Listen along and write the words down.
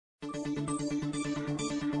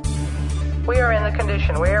we are in the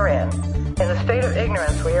condition we are in the state of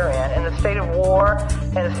ignorance we are in the state of war,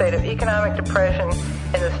 in the state of economic depression,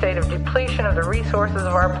 in the state of depletion of the resources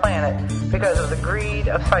of our planet because of the greed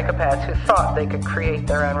of psychopaths who thought they could create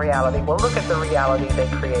their own reality. Well, look at the reality they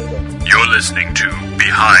created. You're listening to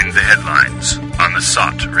Behind the Headlines on the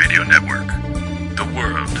SOT Radio Network. The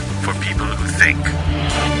world for people who think.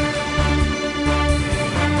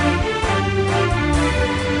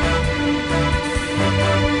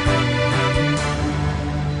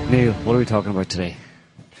 Neil, what are we talking about today?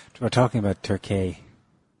 We're talking about Turkey,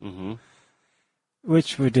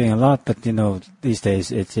 which we're doing a lot, but these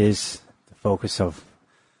days it is the focus of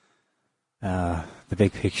the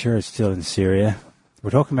big picture. It's still in Syria. We're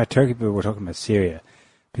talking about Turkey, but we're talking about Syria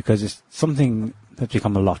because it's something that's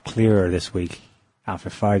become a lot clearer this week after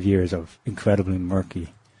 5 years of incredibly murky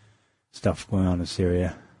stuff going on in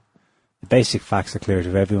Syria. The basic facts are clear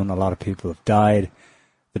to everyone. A lot of people have died.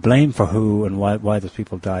 The blame for who and why those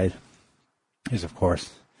people died is, of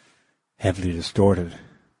course, heavily distorted.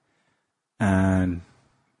 And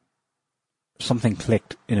something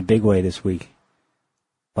clicked in a big way this week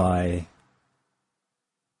by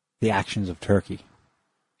the actions of Turkey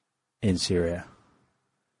in Syria.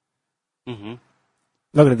 Look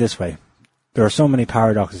at it this way. There are so many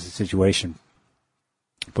paradoxes in the situation,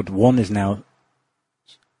 but one is now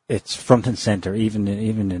it's front and center, even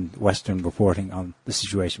in Western reporting on the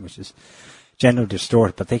situation, which is generally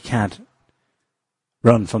distorted, but they can't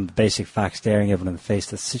run from the basic facts, staring everyone in the face.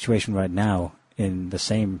 The situation right now in the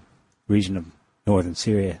same region of northern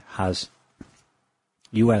Syria has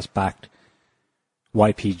US-backed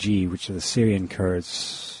YPG, which are the Syrian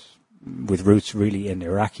Kurds with roots really in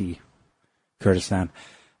Iraqi Kurdistan.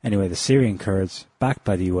 Anyway, the Syrian Kurds, backed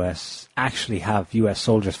by the US, actually have US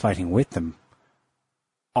soldiers fighting with them,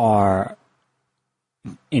 are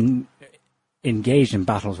engaged in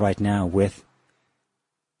battles right now with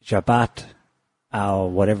Jabhat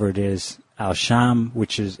whatever it is, al-Sham,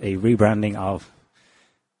 which is a rebranding of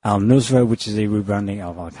al-Nusra, which is a rebranding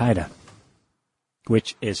of al-Qaeda,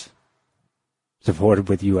 which is supported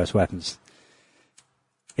with US weapons.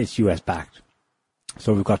 It's US-backed.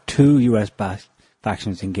 So we've got two US-backed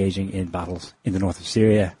factions engaging in battles in the north of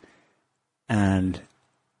Syria, and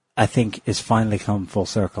I think it's finally come full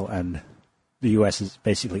circle, and the US is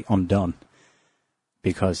basically undone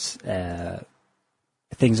because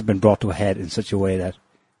things have been brought to a head in such a way that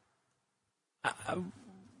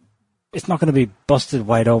it's not going to be busted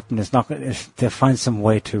wide open. It's not going to find some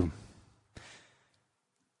way to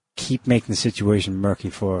keep making the situation murky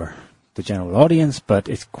for the general audience, but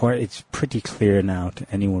it's pretty clear now to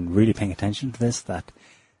anyone really paying attention to this that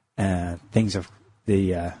things of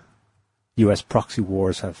the US proxy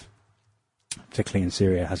wars have, particularly in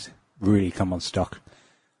Syria, has really come unstuck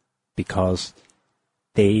because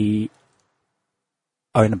they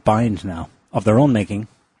are in a bind now of their own making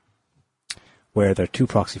where their two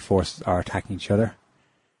proxy forces are attacking each other.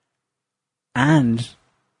 And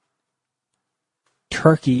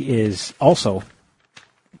Turkey is also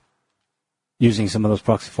using some of those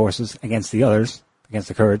proxy forces against the others, against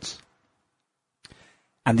the Kurds.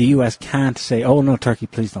 And the US can't say, oh no, Turkey,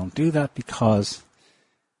 please don't do that because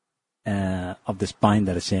of this bind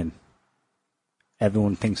that it's in.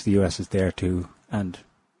 Everyone thinks the US is there to, and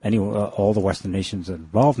all the Western nations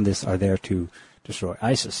involved in this are there to destroy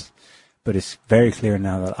ISIS. But it's very clear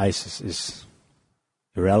now that ISIS is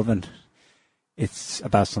irrelevant. It's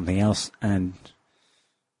about something else, and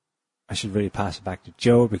I should really pass it back to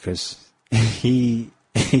Joe because he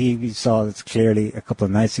saw this clearly a couple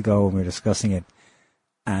of nights ago when we were discussing it.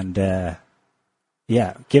 And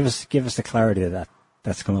give us the clarity of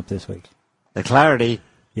that's come up this week. The clarity?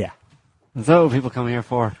 Yeah. Is that what people come here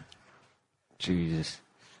for? Jesus.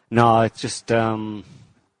 No, it's just,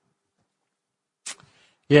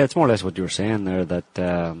 it's more or less what you were saying there, that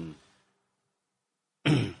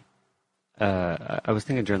I was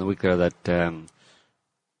thinking during the week there that,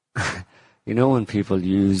 when people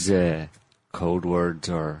use code words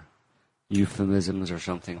or euphemisms or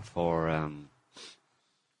something for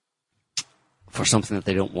something that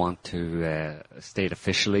they don't want to state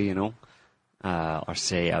officially, or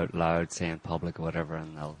say out loud, say in public or whatever,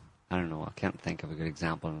 and I don't know, I can't think of a good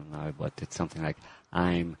example now, but it's something like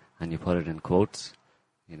and you put it in quotes,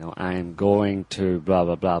 I'm going to blah,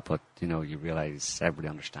 blah, blah, but, you realize everybody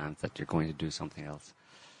understands that you're going to do something else.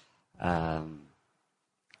 Well,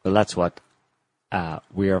 that's what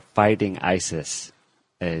we are fighting ISIS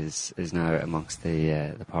is now amongst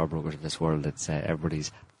the power brokers of this world. It's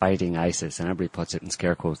everybody's fighting ISIS, and everybody puts it in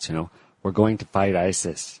scare quotes, We're going to fight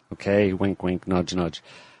ISIS, okay? Wink, wink, nudge, nudge.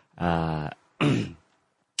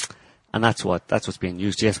 And that's what's being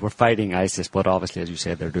used. Yes, we're fighting ISIS, but obviously, as you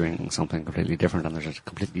said, they're doing something completely different, and there's a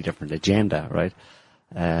completely different agenda, right?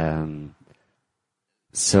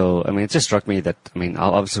 So, I mean, it just struck me that, I mean,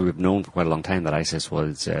 obviously we've known for quite a long time that ISIS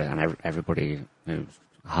was, and everybody who's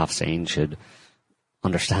half sane should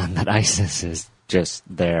understand that ISIS is just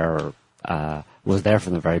there, was there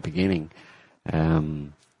from the very beginning,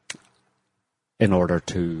 in order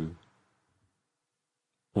to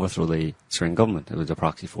overthrow the Syrian government. It was a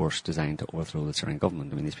proxy force designed to overthrow the Syrian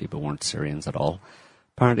government. I mean, these people weren't Syrians at all.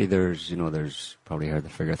 Apparently there's probably heard the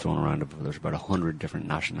figure thrown around of there's about 100 different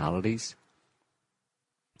nationalities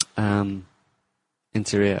in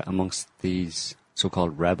Syria amongst these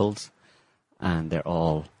so-called rebels, and they're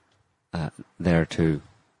all there to,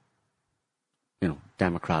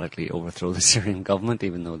 democratically overthrow the Syrian government,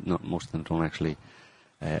 even though most of them don't actually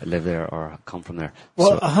live there or come from there.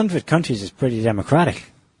 Well, 100 countries is pretty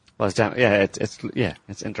democratic. Well,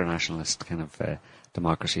 it's internationalist kind of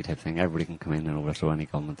democracy type thing. Everybody can come in and overthrow any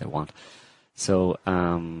government they want. So,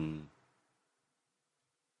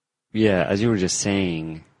 as you were just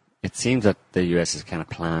saying, it seems that the US's kind of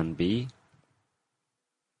plan B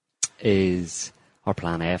or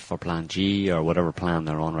plan F or plan G or whatever plan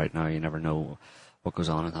they're on right now. You never know what goes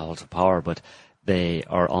on in the halls of power, but they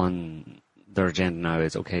are on, their agenda now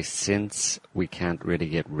is, okay, since we can't really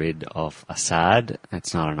get rid of Assad,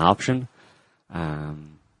 it's not an option,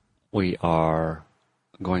 we are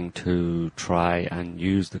going to try and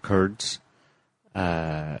use the Kurds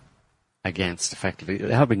against, effectively,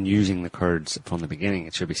 they have been using the Kurds from the beginning.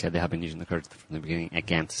 It should be said they have been using the Kurds from the beginning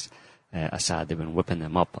against Assad. They've been whipping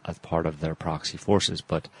them up as part of their proxy forces,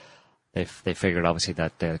 but they figured obviously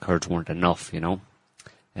that the Kurds weren't enough, the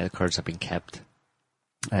Kurds have been kept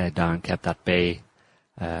down, kept at bay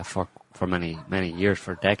for many, many years,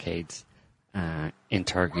 for decades, in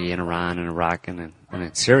Turkey, in Iran, in Iraq, and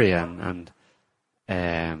in Syria, and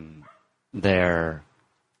the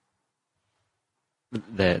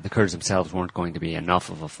Kurds themselves weren't going to be enough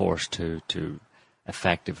of a force to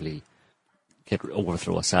effectively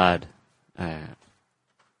overthrow Assad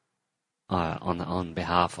on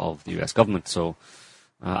behalf of the US government. So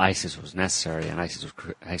ISIS was necessary, and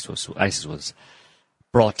ISIS was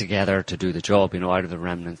brought together to do the job. Out of the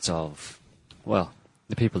remnants of,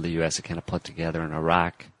 the people the US had kind of put together in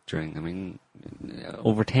Iraq during,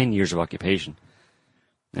 over 10 years of occupation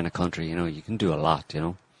in a country. You can do a lot.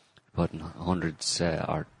 Putting hundreds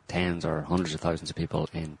or tens or hundreds of thousands of people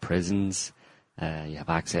in prisons. You have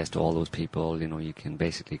access to all those people. You can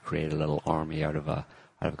basically create a little army out of a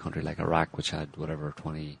country like Iraq, which had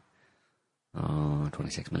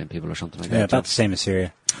 26 million people or something like that. Yeah, about the same as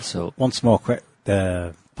Syria. So one small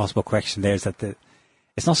the possible correction there is that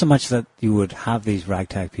it's not so much that you would have these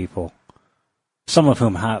ragtag people, some of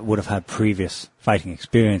whom would have had previous fighting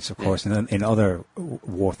experience, of course, in other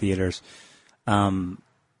war theaters.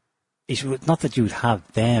 It's not that you would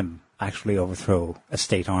have them actually overthrow a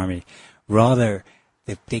state army. Rather,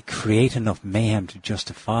 they create enough mayhem to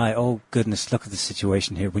justify, oh goodness, look at the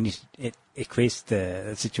situation here. It creates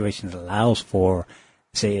the situation that allows for,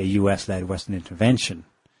 say, a US-led Western intervention.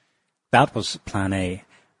 That was plan A,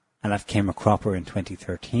 and that came a cropper in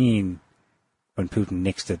 2013 when Putin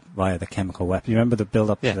nixed it via the chemical weapon. You remember the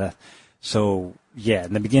build-up to that? So,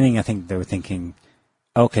 in the beginning, I think they were thinking,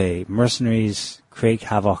 okay, mercenaries create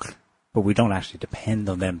havoc, but we don't actually depend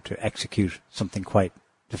on them to execute something quite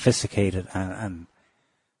sophisticated and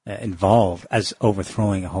involved as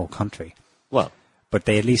overthrowing a whole country. Well, but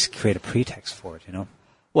they at least create a pretext for it,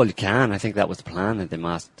 Well, you can. I think that was the plan, that they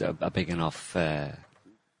amassed a big enough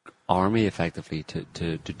army, effectively,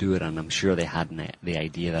 to do it, and I'm sure they had the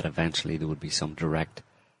idea that eventually there would be some direct,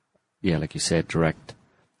 like you said, direct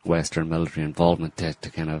Western military involvement to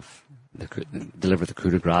kind of deliver the coup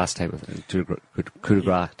de grace type of thing.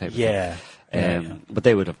 But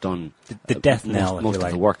they would have done the death knell, most of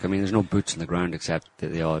the work. There's no boots on the ground except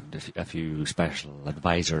the odd a few special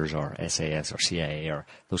advisors or SAS or CIA or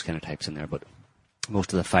those kind of types in there. But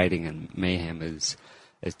most of the fighting and mayhem is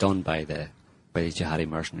done by these jihadi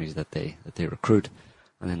mercenaries that they recruit,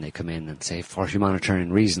 and then they come in and say for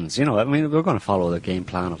humanitarian reasons. We're going to follow the game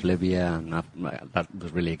plan of Libya, and that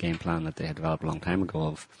was really a game plan that they had developed a long time ago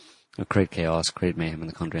of create chaos, create mayhem in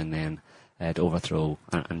the country, and then to overthrow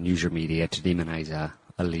and use your media to demonize a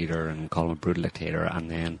leader and call him a brutal dictator, and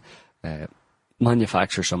then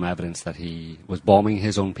manufacture some evidence that he was bombing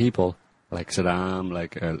his own people, like Saddam,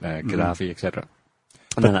 like Gaddafi, etc.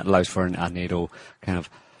 And then that allows for a NATO kind of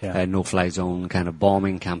no-fly zone kind of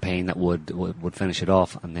bombing campaign that would finish it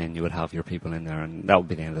off, and then you would have your people in there, and that would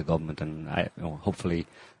be the end of the government. And hopefully,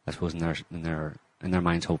 I suppose in their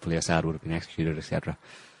minds, hopefully Assad would have been executed, etc.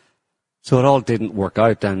 So it all didn't work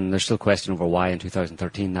out, and there's still question over why in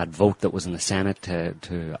 2013 that vote that was in the Senate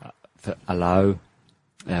to allow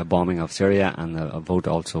bombing of Syria, and a vote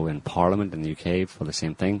also in Parliament in the UK for the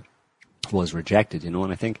same thing, was rejected, and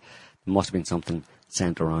I think there must have been something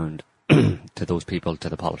sent around to those people, to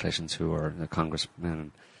the politicians who are the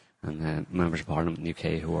congressmen and members of Parliament in the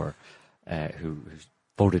UK who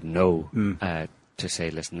voted no to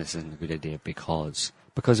say, listen, this isn't a good idea because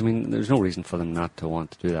there's no reason for them not to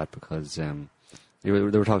want to do that, because they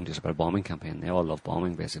were talking just about a bombing campaign. They all love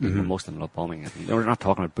bombing, basically. Most of them love bombing. And we're not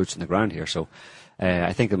talking about boots on the ground here, so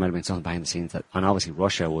I think there might have been something behind the scenes and obviously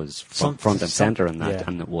Russia was front and centre in that,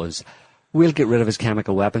 and it was, we'll get rid of his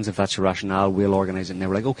chemical weapons if that's your rationale, we'll organise it. And they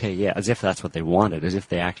were like, okay, yeah, as if that's what they wanted, as if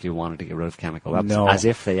they actually wanted to get rid of chemical weapons, as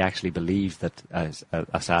if they actually believed that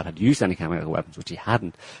Assad had used any chemical weapons, which he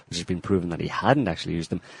hadn't, which has been proven that he hadn't actually used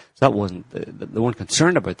them. So that wasn't, they weren't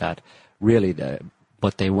concerned about that, really,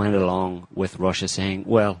 but they went along with Russia saying,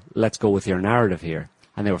 well, let's go with your narrative here.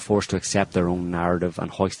 And they were forced to accept their own narrative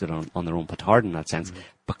and hoist it on their own petard in that sense,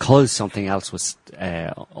 because something else was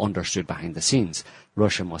understood behind the scenes.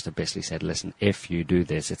 Russia must have basically said, listen, if you do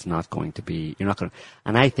this, it's not going to be, you're not going to.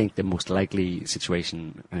 And I think the most likely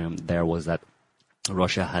situation there was that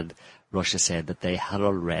Russia said that they had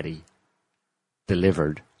already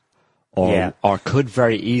delivered or could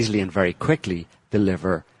very easily and very quickly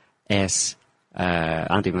deliver anti-missile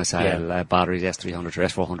batteries, S-300s or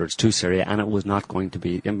S-400s to Syria, and it was not going to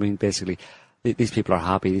be, basically, these people are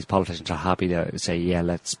happy, these politicians are happy to say, yeah,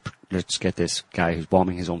 let's get this guy who's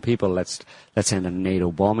bombing his own people, let's send a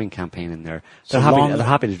NATO bombing campaign in there. They're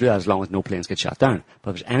happy to do that as long as no planes get shot down.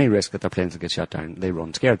 But if there's any risk that their planes will get shot down, they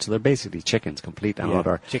run scared. So they're basically chickens, complete and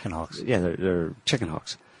utter. Chicken hawks. Yeah, they're chicken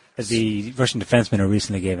hawks. The Russian defense minister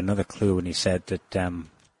recently gave another clue when he said that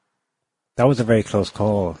that was a very close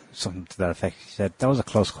call, something to that effect. He said that was a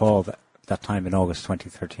close call that time in August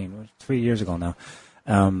 2013, it was 3 years ago now.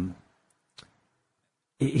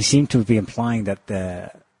 He seemed to be implying that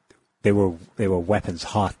they were weapons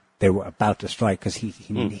hot. They were about to strike, because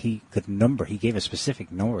he could number. He gave a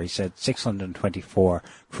specific number. He said 624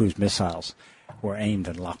 cruise missiles were aimed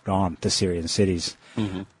and locked on to Syrian cities.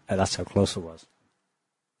 That's how close it was.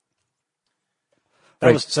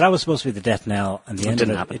 So that was supposed to be the death knell, and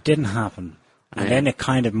it didn't happen. And then it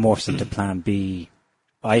kind of morphs into Plan B.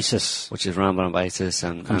 ISIS, which is run by ISIS,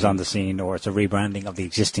 and comes on the scene, or it's a rebranding of the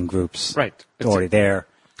existing groups. Right, it's already there.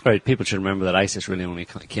 Right, people should remember that ISIS really only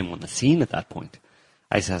came on the scene at that point.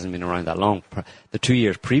 ISIS hasn't been around that long. The 2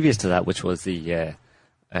 years previous to that, which was that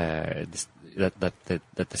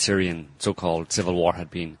the Syrian so-called civil war had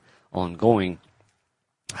been ongoing,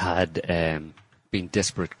 had been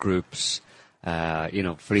disparate groups.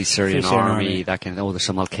 Free Syrian Army, that kind of, there's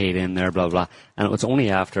some Al-Qaeda in there, blah, blah. And it was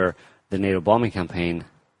only after the NATO bombing campaign,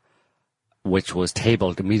 which was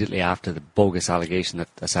tabled immediately after the bogus allegation that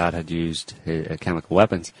Assad had used chemical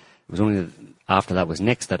weapons. It was only after that was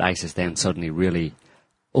nixed that ISIS then suddenly really,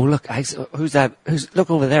 look, who's that?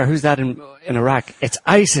 Look over there, who's that in Iraq? It's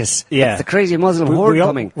ISIS! Yeah. It's the crazy Muslim horde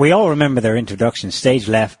coming. We all remember their introduction, stage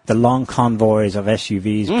left, the long convoys of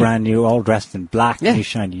SUVs, brand new, all dressed in black, new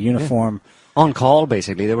shiny uniform. Yeah. On call,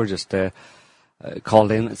 basically. They were just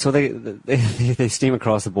called in. So they steam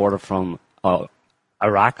across the border from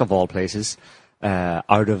Iraq, of all places,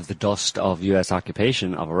 out of the dust of U.S.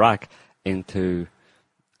 occupation of Iraq into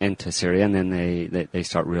Syria, and then they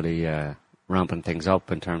start really ramping things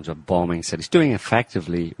up in terms of bombing cities, doing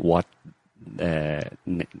effectively what the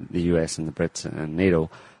U.S. and the Brits and NATO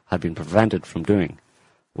had been prevented from doing.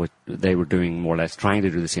 What they were doing, more or less, trying to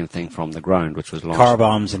do the same thing from the ground, which was car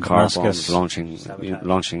bombs in Damascus,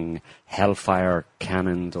 launching hellfire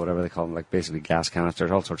cannons, or whatever they call them, like basically gas canisters,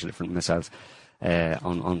 all sorts of different missiles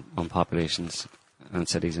on populations and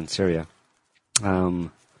cities in Syria.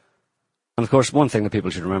 And of course, one thing that people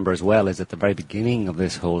should remember as well is at the very beginning of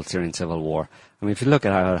this whole Syrian civil war. I mean, if you look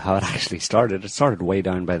at how it actually started, it started way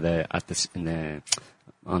down by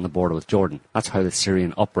on the border with Jordan. That's how the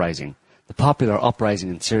Syrian uprising. The popular uprising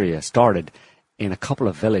in Syria started in a couple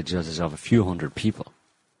of villages of a few hundred people,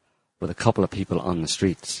 with a couple of people on the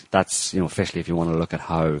streets. That's, officially, if you want to look at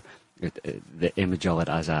how the image of it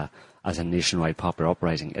as a nationwide popular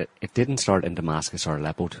uprising, it didn't start in Damascus or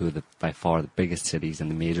Aleppo, two of by far the biggest cities and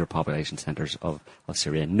the major population centres of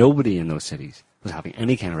Syria. Nobody in those cities was having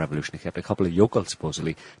any kind of revolution except a couple of yokels,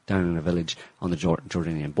 supposedly, down in a village on the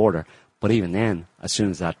Jordanian border. But even then, as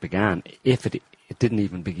soon as that began, if it didn't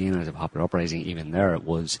even begin as a popular uprising. Even there, it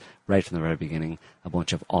was, right from the very beginning, a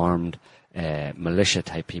bunch of armed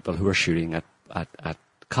militia-type people who were shooting at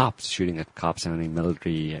cops and any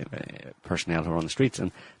military personnel who were on the streets.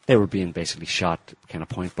 And they were being basically shot kind of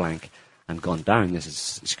point-blank and gunned down. This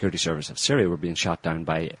is the security service of Syria were being shot down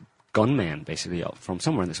by gunmen, basically, from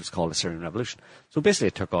somewhere, and this was called the Syrian Revolution. So basically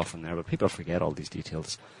it took off from there, but people forget all these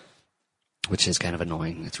details, which is kind of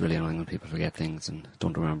annoying. It's really annoying when people forget things and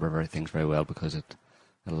don't remember things very well, because it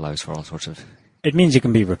allows for all sorts of... It means you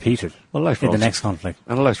can be repeated in the next conflict.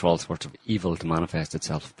 And allows for all sorts of evil to manifest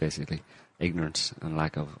itself, basically. Ignorance and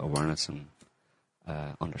lack of awareness and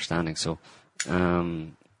understanding. So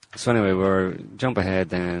anyway, we're jump ahead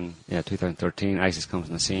then. 2013, ISIS comes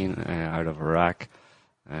on the scene out of Iraq.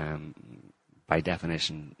 By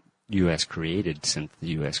definition, U.S. created, since the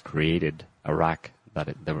U.S. created Iraq,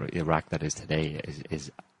 the Iraq that is today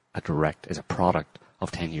is a product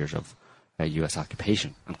of 10 years of U.S.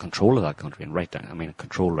 occupation and control of that country, and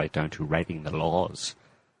control right down to writing the laws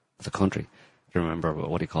of the country. Do you remember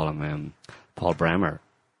what do you call him? Paul Bremer,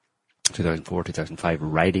 2004, 2005,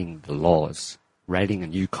 writing the laws, writing a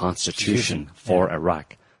new constitution for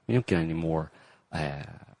Iraq. You don't get any more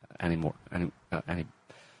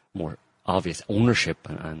obvious ownership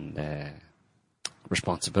and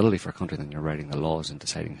responsibility for a country than you're writing the laws and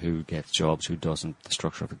deciding who gets jobs, who doesn't, the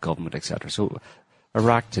structure of the government, etc. So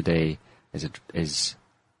Iraq today is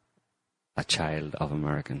a child of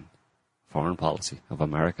American foreign policy, of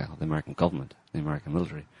America, of the American government, the American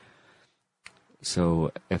military.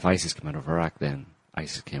 So if ISIS came out of Iraq, then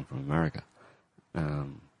ISIS came from America,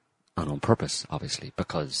 and on purpose, obviously,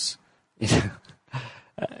 because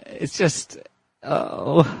it's just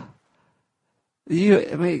you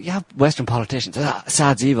have Western politicians.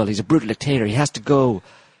 Assad's evil. He's a brutal dictator. He has to go.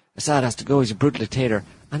 Assad has to go. He's a brutal dictator.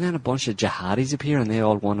 And then a bunch of jihadis appear, and they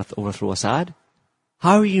all want to overthrow Assad.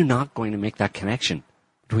 How are you not going to make that connection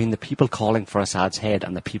between the people calling for Assad's head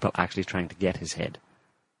and the people actually trying to get his head?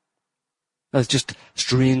 It's just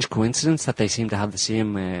strange coincidence that they seem to have the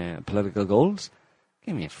same political goals.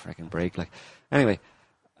 Give me a freaking break. Anyway,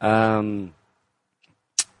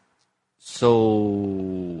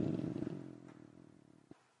 so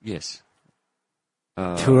yes.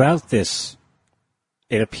 Throughout this,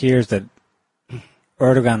 it appears that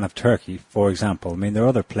Erdogan of Turkey, for example, there are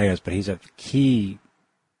other players, but he's a key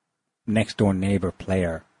next-door neighbour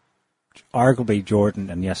player. Arguably Jordan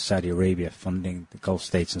and, yes, Saudi Arabia funding the Gulf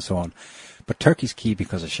states and so on. But Turkey's key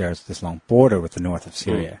because it shares this long border with the north of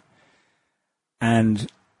Syria.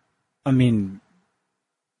 And,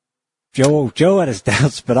 Joe had his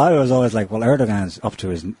doubts, but I was always like, well, Erdogan's up to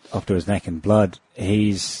his neck in blood.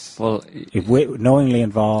 He's knowingly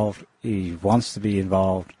involved. He wants to be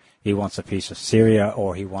involved. He wants a piece of Syria,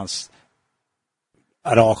 or he wants,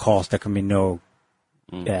 at all costs, there can be no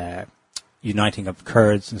uniting of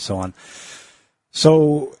Kurds and so on.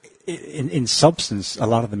 So, in substance, a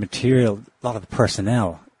lot of the material, a lot of the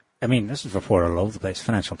personnel, this is reported all over the place.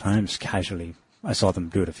 Financial Times casually, I saw them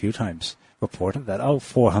do it a few times, reported that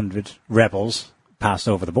 400 rebels passed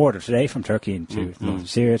over the border today from Turkey into northern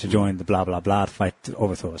Syria to join the blah blah blah to fight to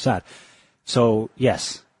overthrow Assad. So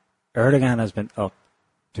yes, Erdogan has been up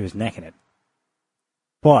to his neck in it,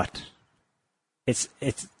 but it's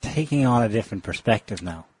taking on a different perspective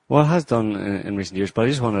now. Well, it has done in recent years, but I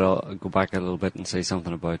just wanted to go back a little bit and say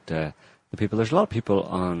something about the people. There's a lot of people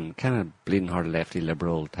on kind of bleeding-hearted lefty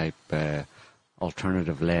liberal type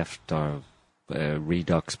alternative left, or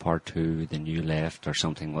Redux Part 2, the New Left, or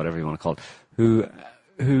something, whatever you want to call it,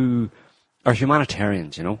 who are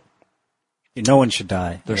humanitarians, No one should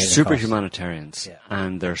die. They're super humanitarians,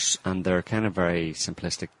 and they're kind of very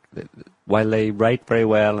simplistic. While they write very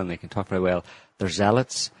well and they can talk very well, they're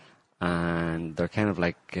zealots, and they're kind of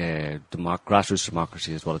like grassroots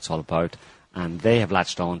democracy is what it's all about. And they have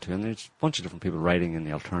latched on to, and there's a bunch of different people writing in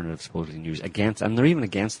the alternative, supposedly news against, and they're even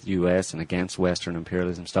against the US and against Western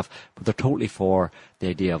imperialism stuff, but they're totally for the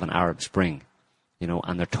idea of an Arab Spring,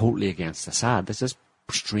 and they're totally against Assad. There's this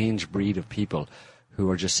strange breed of people who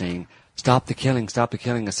are just saying, stop the killing,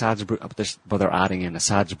 Assad's but they're adding in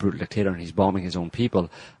Assad's a brutal dictator and he's bombing his own people,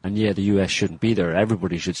 and the US shouldn't be there,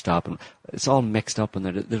 everybody should stop. And it's all mixed up, and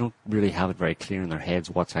they don't really have it very clear in their heads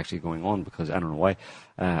what's actually going on, because I don't know why.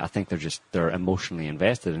 I think they're emotionally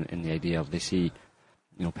invested in the idea of, they see,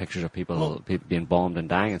 pictures of people being bombed and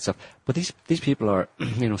dying and stuff. But these people are,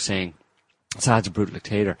 saying Assad's a brutal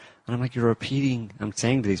dictator, and I'm like, I'm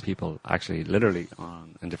saying to these people, actually, literally,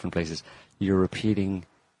 in different places, you're repeating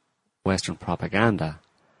Western propaganda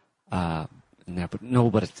in there, but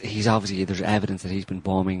he's obviously, there's evidence that he's been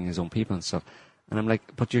bombing his own people and stuff. And I'm like,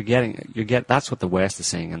 but that's what the West is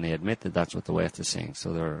saying, and they admit that that's what the West is saying.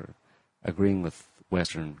 So they're agreeing with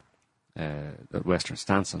the Western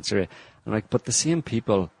stance on Syria. I'm like, but the same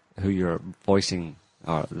people who you're voicing,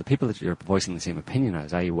 or the people that you're voicing the same opinion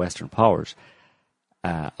as, i.e. Western powers,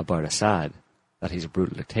 about Assad, that he's a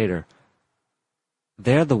brutal dictator,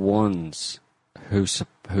 they're the ones who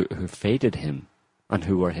fated him and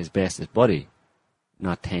who were his bestest buddy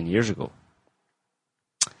not 10 years ago.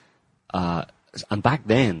 And back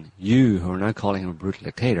then, you who are now calling him a brutal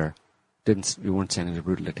dictator, you weren't saying he was a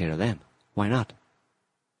brutal dictator then. Why not?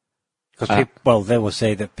 Because they will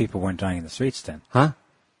say that people weren't dying in the streets then. Huh?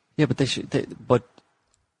 Yeah, but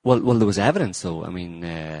well, there was evidence though. I mean,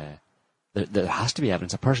 there has to be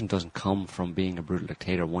evidence. A person doesn't come from being a brutal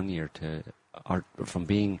dictator 1 year or from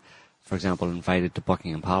being, for example, invited to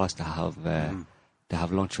Buckingham Palace to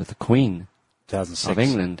have lunch with the Queen 2006. of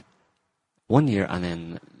England 1 year, and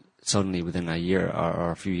then suddenly within a year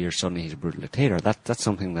or a few years, suddenly he's a brutal dictator. That's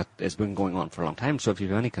something that has been going on for a long time. So if you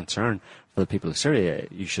have any concern for the people of Syria,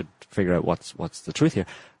 you should figure out what's the truth here.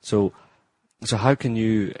 So how can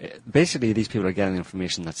you... Basically, these people are getting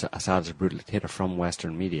information that Assad is a brutal dictator from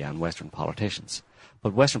Western media and Western politicians.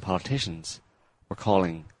 But Western politicians were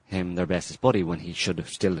calling him their bestest buddy when he should have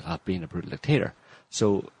still have been a brutal dictator.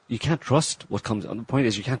 So you can't trust what comes... The point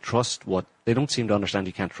is, you can't trust what... They don't seem to understand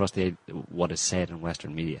you can't trust what is said in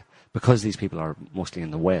Western media, because these people are mostly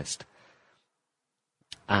in the West.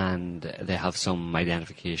 And they have some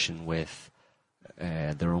identification with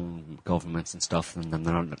their own governments and stuff, and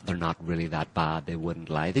they're not really that bad. They wouldn't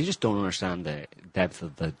lie. They just don't understand the depth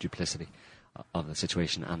of the duplicity of the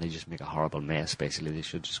situation, and they just make a horrible mess. Basically, they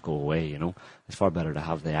should just go away. You know, it's far better to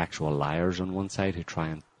have the actual liars on one side who try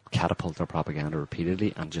and catapult their propaganda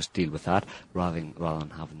repeatedly and just deal with that, rather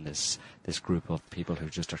than having this group of people who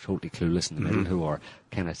just are totally clueless in the middle, who are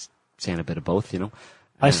kind of saying a bit of both. You know,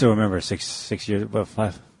 I still remember 6 years, well,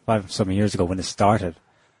 five some years ago when it started.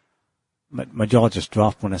 My jaw just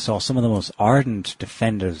dropped when I saw some of the most ardent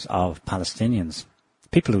defenders of Palestinians,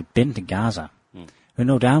 people who'd been to Gaza, who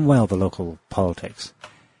know damn well the local politics.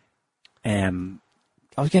 I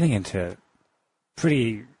was getting into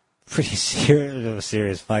pretty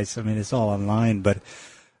serious fights. I mean, it's all online, but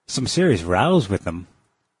some serious rows with them.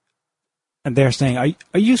 And they're saying,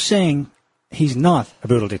 "Are you saying he's not a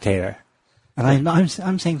brutal dictator?" And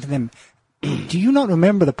I'm saying to them, "Do you not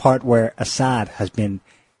remember the part where Assad has been?"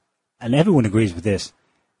 And everyone agrees with this,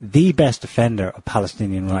 the best defender of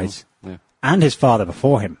Palestinian rights, and his father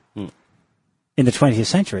before him, in the 20th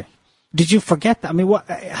century. Did you forget that? I mean,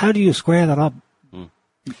 how do you square that up?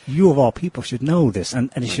 You, of all people, should know this, and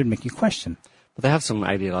it should make you question. But they have some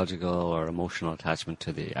ideological or emotional attachment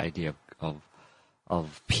to the idea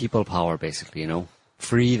of people power, basically, you know.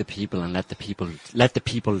 Free the people and let the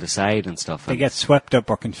people decide and stuff. They get swept up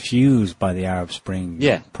or confused by the Arab Spring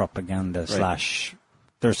propaganda right.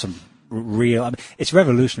 There's some real... I mean, it's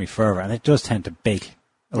revolutionary fervour, and it does tend to bake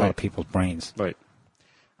a lot of people's brains. Right.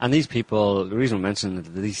 And these people, the reason I mentioned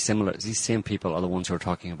that these same people are the ones who are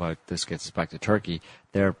talking about, this gets us back to Turkey,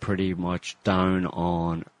 they're pretty much down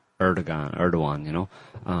on Erdogan, you know,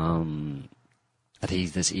 that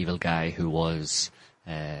he's this evil guy who was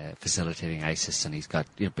facilitating ISIS, and he's got,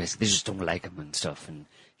 you know, basically, they just don't like him and stuff, and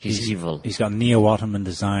he's evil. He's got neo-Ottoman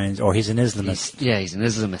designs, or he's an Islamist. He's an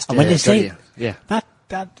Islamist. And when they say...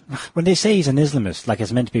 when they say he's an Islamist, like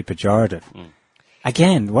it's meant to be pejorative,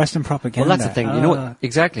 again, Western propaganda. Well, that's the thing. You know,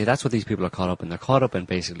 exactly. That's what these people are caught up in. They're caught up in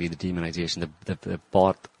basically the demonization. They've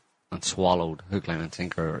bought and swallowed hook, line, and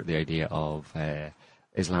sinker the idea of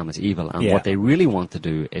Islam is evil. And what they really want to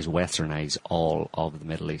do is westernize all of the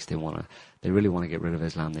Middle East. They really want to get rid of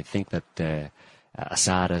Islam. They think that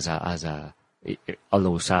Assad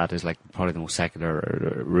although Assad is like probably the most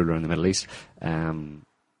secular ruler in the Middle East,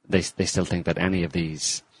 they still think that any of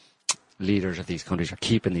these leaders of these countries are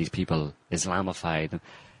keeping these people Islamified.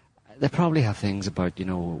 They probably have things about, you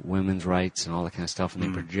know, women's rights and all that kind of stuff, and they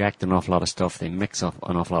project an awful lot of stuff. They mix up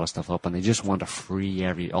an awful lot of stuff up, and they just want to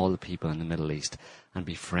free all the people in the Middle East and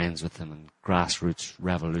be friends with them, and grassroots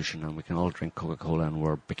revolution, and we can all drink Coca-Cola and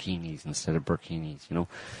wear bikinis instead of burkinis, you know.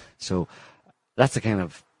 So that's the kind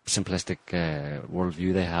of simplistic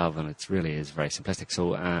worldview they have, and it really is very simplistic.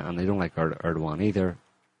 So, and they don't like Erdogan either,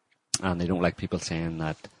 and they don't like people saying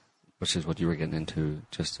that, which is what you were getting into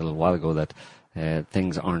just a little while ago, that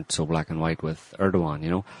things aren't so black and white with Erdogan, you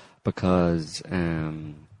know, because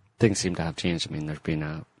things seem to have changed. I mean, there's been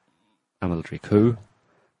a military coup,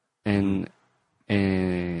 an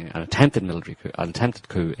attempted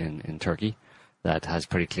coup in Turkey that has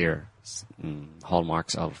pretty clear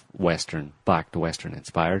hallmarks of Western-backed,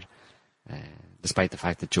 Western-inspired, despite the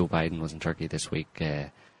fact that Joe Biden was in Turkey this week,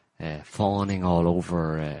 fawning all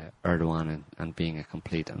over Erdogan and being a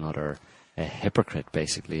complete and utter hypocrite,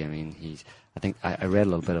 basically. I mean, I think I read a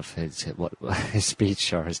little bit of his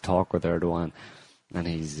speech or his talk with Erdogan, and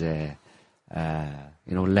he's, you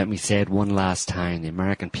know, let me say it one last time: the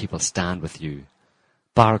American people stand with you.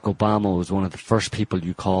 Barack Obama was one of the first people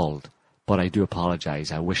you called, but I do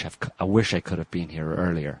apologize. I wish I could have been here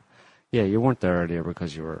earlier. Yeah, you weren't there earlier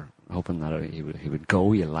because you were hoping that he would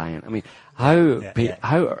go, you lion. I mean, how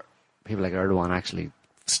are people like Erdogan actually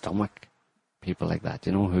stomach people like that?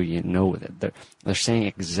 You know, who you know that they're saying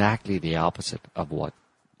exactly the opposite of what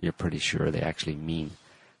you're pretty sure they actually mean.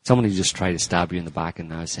 Someone who just tried to stab you in the back and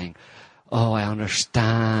now is saying, "Oh, I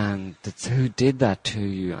understand. Who did that to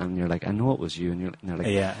you?" And you're like, "I know it was you." And they're like,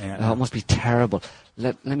 "Oh, it must be terrible.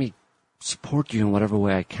 Let me support you in whatever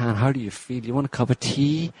way I can. How do you feel? You want a cup of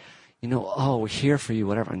tea? You know, oh, we're here for you,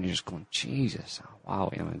 whatever." And you're just going, Jesus, wow.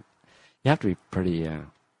 You know, you have to be pretty.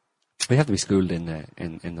 We have to be schooled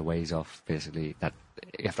in the ways of basically that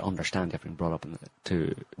you have to understand. You have to be brought up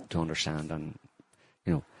to understand and,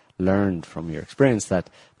 you know, learned from your experience that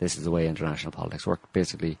this is the way international politics work.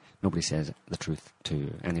 Basically, nobody says the truth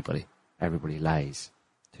to anybody. Everybody lies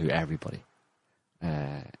to everybody,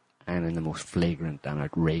 and in the most flagrant and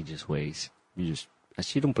outrageous ways. You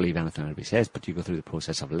don't believe anything anybody says, but you go through the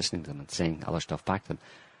process of listening to them and saying other stuff back to them,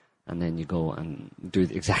 and then you go and do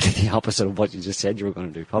exactly the opposite of what you just said you were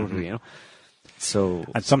going to do, probably, you know. So,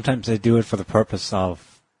 and sometimes they do it for the purpose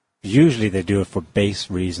of, usually they do it for base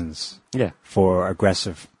reasons, for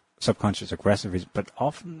subconscious aggressive reasons, but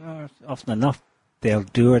often enough they'll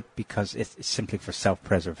do it because it's simply for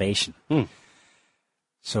self-preservation.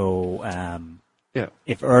 So,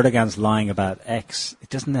 if Erdogan's lying about X, it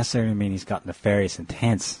doesn't necessarily mean he's got nefarious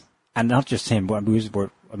intents. And not just him, but I'm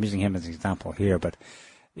using him as an example here, but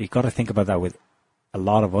you've got to think about that with a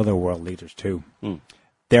lot of other world leaders too.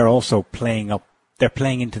 They're also playing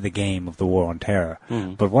into the game of the war on terror.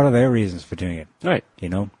 But what are their reasons for doing it? Right. You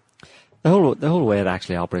know? The whole way it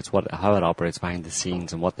actually operates, how it operates behind the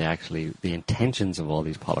scenes and what the intentions of all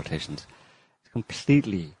these politicians is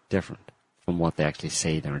completely different from what they actually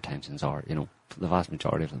say their intentions are, you know, the vast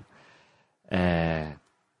majority of them.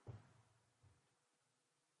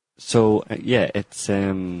 It's, well,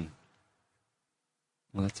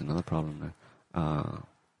 that's another problem now.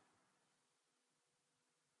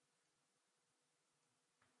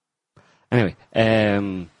 Anyway,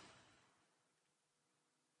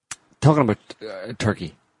 talking about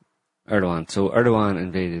Turkey, Erdogan. So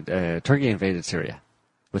Turkey invaded Syria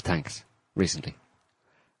with tanks recently.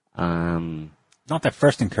 Not their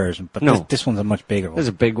first incursion, but this one's a much bigger one. There's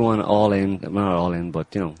a big one, all in, not all in,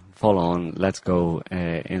 but, you know, full on, let's go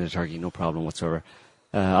into Turkey, no problem whatsoever.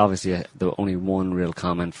 Obviously, the only one real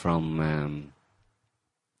comment from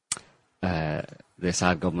the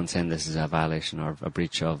Assad government saying this is a violation or a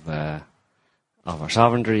breach of our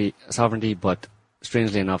sovereignty, but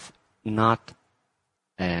strangely enough, not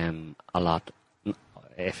a lot,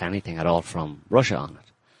 if anything at all, from Russia on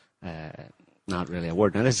it. Not really a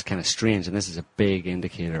word. Now, this is kind of strange, and this is a big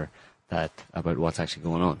indicator about what's actually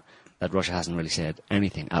going on, that Russia hasn't really said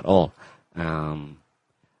anything at all. Now,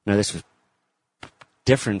 this was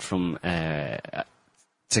different from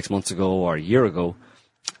 6 months ago or a year ago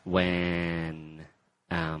when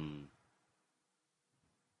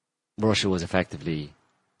Russia was effectively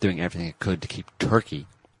doing everything it could to keep Turkey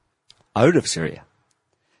out of Syria.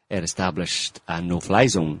 It established a no-fly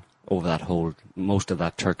zone over most of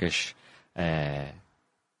that Turkish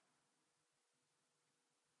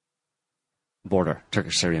border,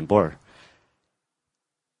 Turkish-Syrian border.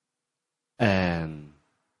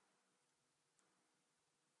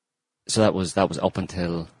 So that was up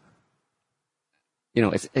until, you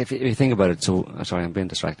know, if you think about it. So sorry, I'm being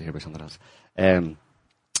distracted here by something else. A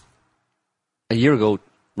year ago,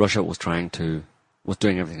 Russia was doing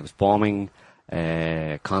everything. It was bombing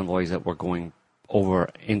convoys that were going over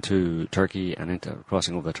into Turkey and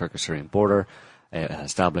crossing over the Turkish-Syrian border.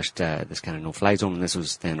 Established this kind of no-fly zone, and this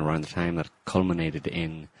was then around the time that culminated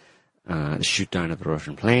in the shoot-down of the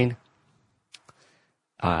Russian plane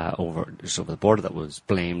over the border that was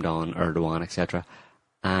blamed on Erdogan, etc.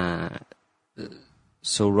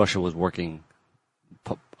 So Russia was working,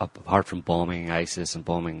 apart from bombing ISIS and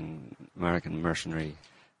bombing American mercenary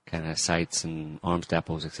kind of sites and arms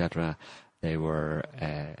depots, etc. They were,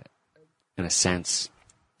 in a sense,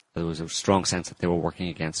 there was a strong sense that they were working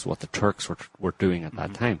against what the Turks were doing at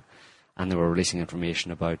that time. And they were releasing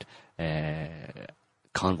information about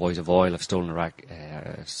convoys of oil, of stolen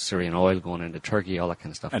Syrian oil going into Turkey, all that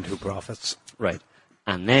kind of stuff. And who profits. Right.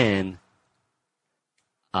 And then,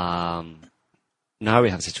 now we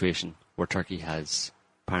have a situation where Turkey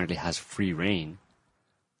apparently has free reign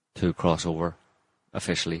to cross over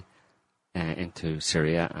officially into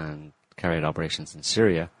Syria and carry out operations in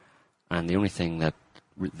Syria. And the thing that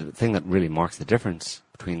really marks the difference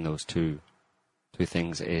between those two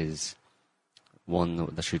things is, one,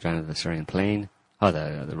 the shoot down of the Syrian plane,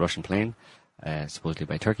 the Russian plane, supposedly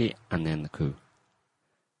by Turkey, and then the coup.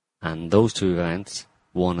 And those two events,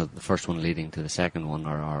 the first one leading to the second one,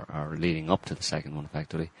 or leading up to the second one,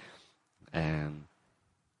 effectively,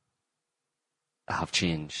 have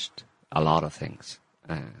changed a lot of things.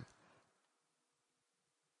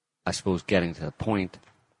 I suppose getting to the point,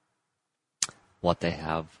 what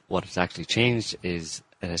has actually changed is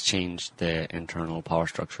it has changed the internal power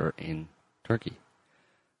structure in Turkey.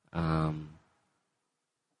 And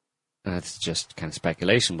it's just kind of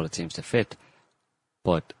speculation, but it seems to fit.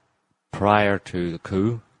 But prior to the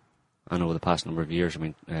coup, and over the past number of years,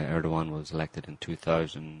 Erdogan was elected in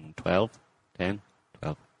 2010.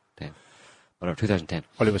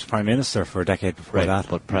 Well, he was Prime Minister for a decade before that.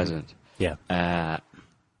 But President. Yeah.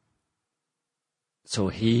 So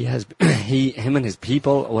him and his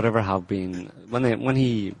people, whatever, have been, when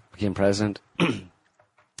he became president,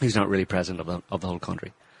 he's not really president of the whole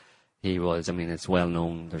country. He was, it's well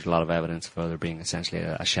known, there's a lot of evidence for there being essentially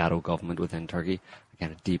a shadow government within Turkey, a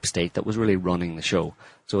kind of deep state that was really running the show.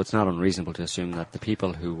 So it's not unreasonable to assume that the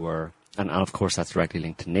people who were, and of course that's directly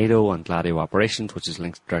linked to NATO and Gladio operations, which is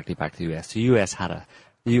linked directly back to the US.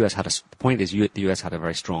 The point is the US had a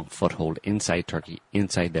very strong foothold inside Turkey,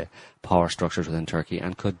 inside the power structures within Turkey,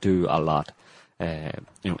 and could do a lot,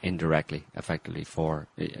 indirectly, effectively, for,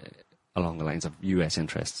 along the lines of US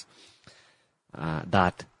interests.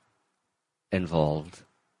 That involved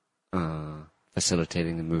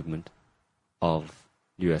facilitating the movement of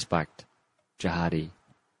US-backed jihadi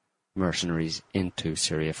mercenaries into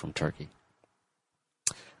Syria from Turkey.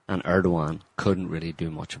 And Erdogan couldn't really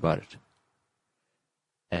do much about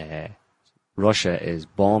it. Russia is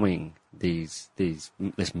bombing these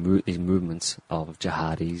movements of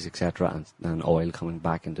jihadis, etc., and oil coming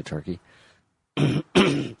back into Turkey.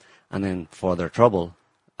 And then, for their trouble,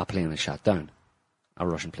 a plane is shot down. A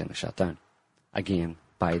Russian plane is shot down. Again,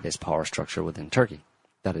 by this power structure within Turkey.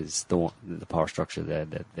 That is the power structure,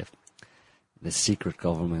 the secret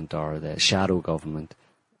government, or the shadow government.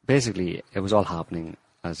 Basically, it was all happening,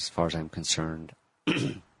 as far as I'm concerned,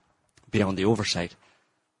 beyond the oversight,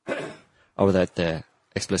 or without the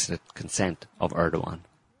explicit consent of Erdogan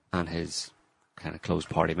and his kind of close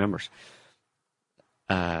party members.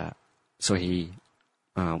 So he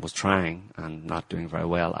was trying, and not doing very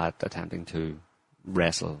well, at attempting to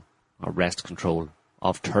wrest control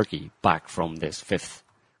of Turkey back from this fifth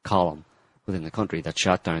column within the country that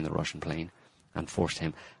shot down the Russian plane and forced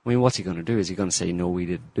him. What's he going to do? Is he going to say, no, we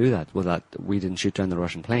didn't do that? Well, that we didn't shoot down the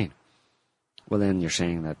Russian plane. Well, then you're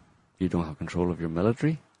saying that you don't have control of your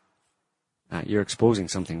military. You're exposing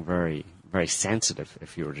something very, very sensitive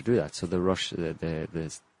if you were to do that. So the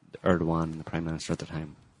Erdogan, the Prime Minister at the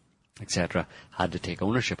time, etc., had to take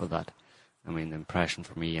ownership of that. The impression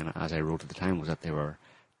for me, and as I wrote at the time, was that they were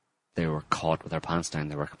caught with their pants down.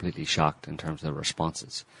 They were completely shocked in terms of their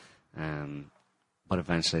responses. But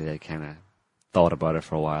eventually they kind of thought about it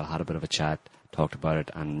for a while, had a bit of a chat, talked about it,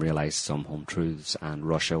 and realized some home truths, and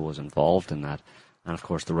Russia was involved in that. And of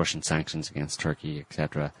course the Russian sanctions against Turkey,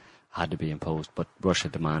 etc., had to be imposed. But Russia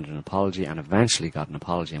demanded an apology, and eventually got an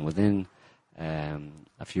apology. And within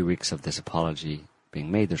a few weeks of this apology being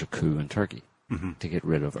made, there's a coup in Turkey to get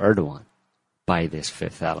rid of Erdogan by this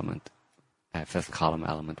fifth column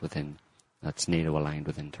element within, that's NATO aligned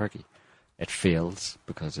within Turkey. It fails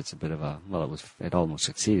because it's a bit of it almost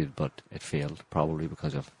succeeded, but it failed probably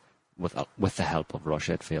because of, with the help of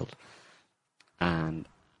Russia, it failed. And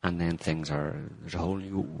then there's a whole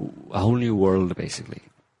new world, basically.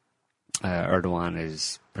 Erdogan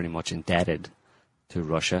is pretty much indebted to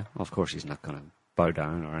Russia. Of course, he's not going to bow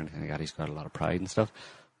down or anything like that. He's got a lot of pride and stuff,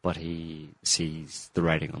 but he sees the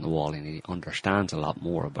writing on the wall, and he understands a lot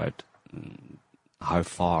more about how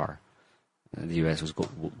far the US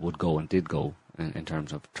would go and did go in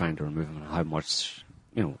terms of trying to remove him, and how much,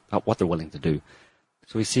 what they're willing to do.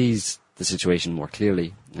 So he sees the situation more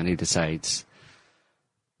clearly, and he decides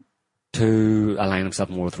to align himself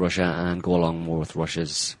more with Russia and go along more with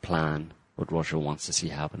Russia's plan, what Russia wants to see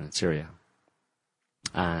happen in Syria.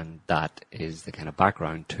 And that is the kind of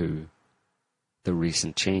background to the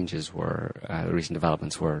recent changes, the recent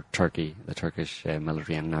developments where Turkey, the Turkish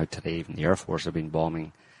military, and now today even the Air Force, have been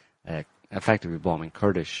effectively bombing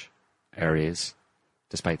Kurdish areas,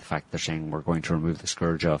 despite the fact they're saying we're going to remove the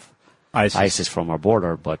scourge of ISIS from our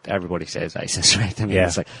border, but everybody says ISIS, right?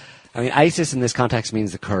 ISIS in this context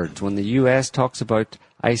means the Kurds. When the US talks about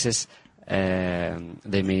ISIS,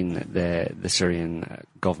 they mean the Syrian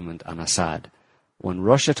government and Assad. When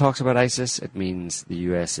Russia talks about ISIS, it means the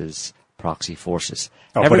US's proxy forces.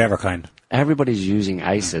 Whatever kind. Everybody's using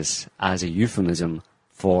ISIS as a euphemism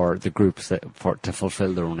for the groups to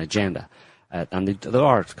fulfill their own agenda. And there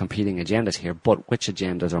are competing agendas here, but which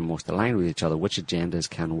agendas are most aligned with each other? Which agendas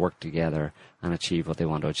can work together and achieve what they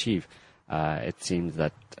want to achieve? It seems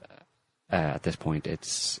that at this point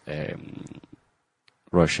it's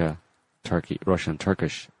Russia and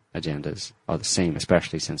Turkish agendas are the same,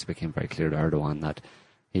 especially since it became very clear to Erdogan that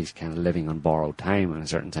he's kind of living on borrowed time in a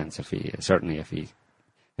certain sense. If he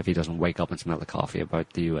doesn't wake up and smell the coffee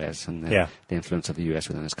about the US and the influence of the US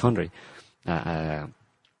within his country. Where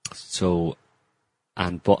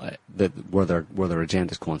their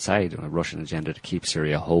agendas coincide, a Russian agenda to keep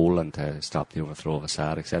Syria whole and to stop the overthrow of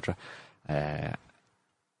Assad, etc.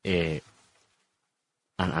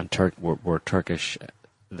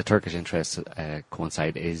 The Turkish interests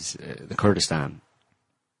coincide is the Kurdistan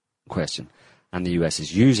question, and the US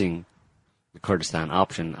is using the Kurdistan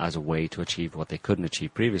option as a way to achieve what they couldn't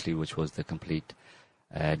achieve previously, which was the complete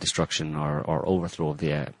destruction or overthrow of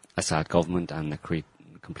the Assad government and the complete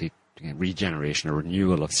regeneration or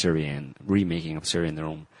renewal of Syria and remaking of Syria in their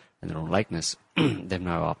own likeness. They've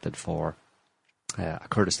now opted for a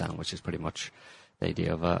Kurdistan, which is pretty much the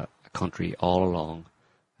idea of a country all along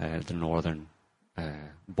the northern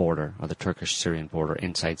border, or the Turkish-Syrian border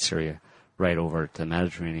inside Syria, right over to the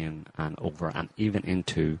Mediterranean and over and even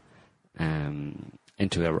into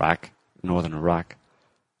Iraq, northern Iraq,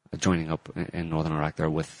 joining up in northern Iraq there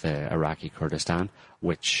with Iraqi Kurdistan,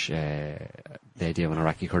 which the idea of an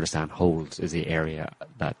Iraqi Kurdistan holds is the area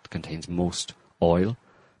that contains most oil,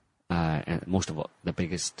 and most of the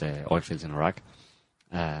biggest oil fields in Iraq.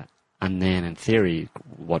 And then in theory,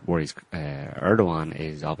 what worries Erdogan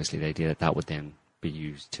is obviously the idea that would then be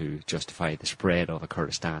used to justify the spread of a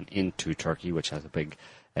Kurdistan into Turkey, which has a big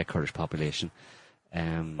Kurdish population.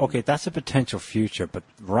 Okay, that's a potential future, but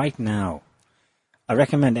right now, I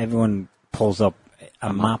recommend everyone pulls up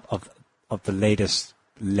a map of the latest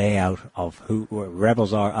layout of who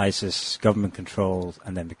rebels are, ISIS, government controlled,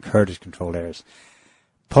 and then the Kurdish controlled areas.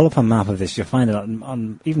 Pull up a map of this. You'll find it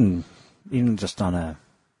on even just on a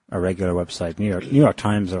regular website, New York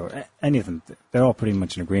Times or any of them. They're all pretty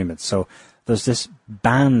much in agreement. So there's this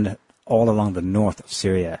band all along the north of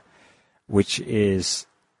Syria, which is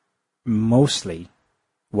mostly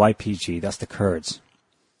YPG. That's the Kurds.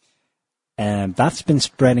 That's been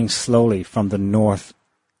spreading slowly from the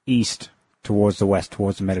northeast towards the west,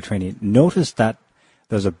 towards the Mediterranean. Notice that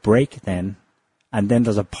there's a break then, and then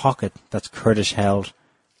there's a pocket that's Kurdish held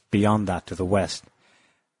beyond that to the west.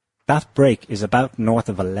 That break is about north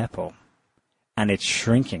of Aleppo, and it's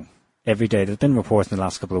shrinking every day. There's been reports in the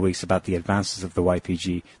last couple of weeks about the advances of the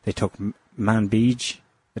YPG. They took Manbij,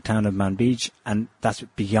 the town of Manbij, and that's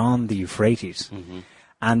beyond the Euphrates. Mm-hmm.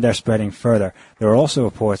 And they're spreading further. There are also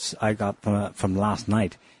reports I got from last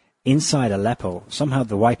night. Inside Aleppo, somehow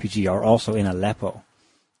the YPG are also in Aleppo,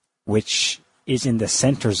 which is in the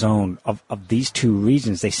center zone of these two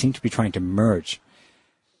regions. They seem to be trying to merge.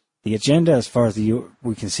 The agenda, as far as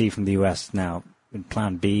we can see from the US now, in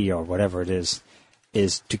Plan B or whatever it is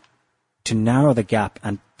to narrow the gap.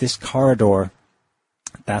 And this corridor,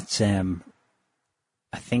 that's I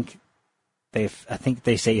think they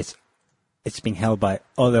say it's being held by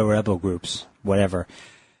other rebel groups, whatever,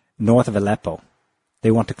 north of Aleppo.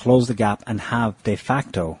 They want to close the gap and have de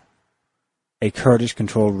facto a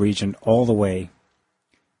Kurdish-controlled region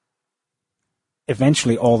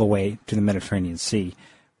eventually all the way to the Mediterranean Sea.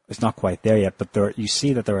 It's not quite there yet, but you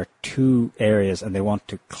see that there are two areas and they want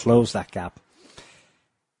to close that gap.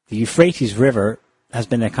 The Euphrates River has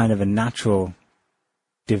been a kind of a natural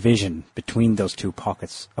division between those two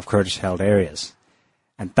pockets of Kurdish-held areas.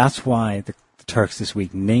 And that's why the Turks this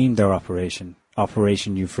week named their Operation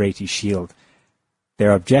Euphrates Shield.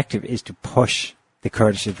 Their objective is to push the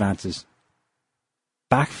Kurdish advances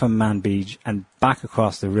back from Manbij and back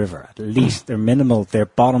across the river. At least their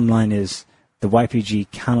bottom line is the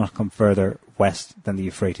YPG cannot come further west than the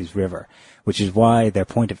Euphrates River, which is why their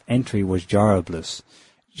point of entry was Jarablus.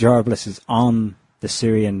 Jarablus is on the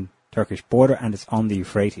Syrian-Turkish border and it's on the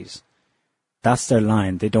Euphrates. That's their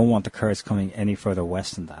line. They don't want the Kurds coming any further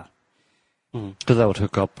west than that. Because that would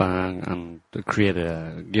hook up and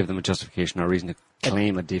give them a justification or reason to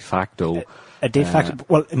claim a de facto.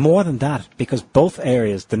 Well, more than that, because both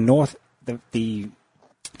areas, the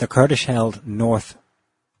Kurdish-held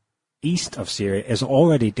northeast of Syria is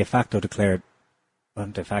already de facto declared. Well,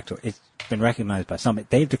 de facto, it's been recognized by some.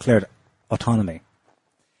 They've declared autonomy.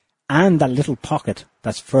 And that little pocket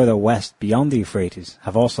that's further west beyond the Euphrates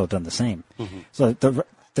have also done the same. Mm-hmm. So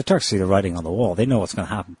the Turks see the writing on the wall. They know what's going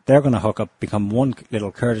to happen. They're going to hook up, become one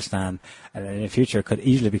little Kurdistan, and in the future could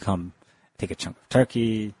easily become, take a chunk of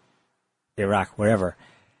Turkey, Iraq, wherever.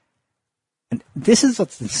 And this is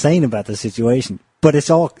what's insane about the situation. But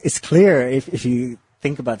it's clear if you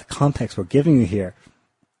think about the context we're giving you here.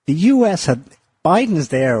 The US Biden's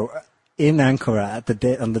there in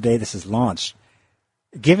Ankara on the day this is launched,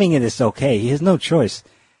 giving it is okay. He has no choice.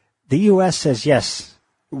 The US says, yes,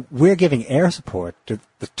 we're giving air support to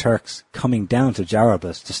the Turks coming down to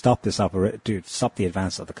Jarablus to stop to stop the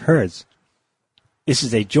advance of the Kurds. This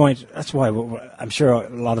is a joint, that's why I'm sure a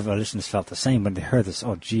lot of our listeners felt the same when they heard this.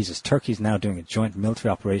 Oh, Jesus, Turkey's now doing a joint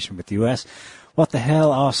military operation with the US. What the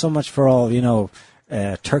hell? Oh, so much for all,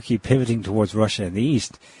 Turkey pivoting towards Russia in the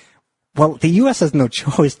east. Well, the US has no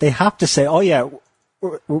choice. They have to say, oh yeah,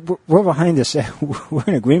 we're behind this. We're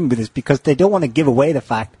in agreement with this, because they don't want to give away the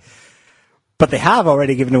fact. But they have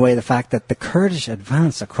already given away the fact that the Kurdish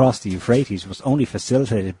advance across the Euphrates was only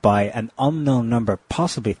facilitated by an unknown number,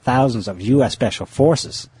 possibly thousands of US special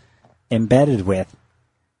forces embedded with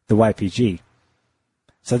the YPG.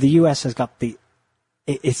 So the US has got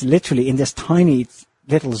it's literally in this tiny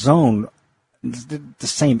little zone, the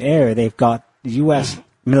same area, they've got the US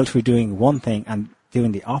military doing one thing and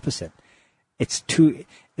doing the opposite.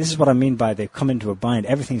 This is what I mean by they've come into a bind.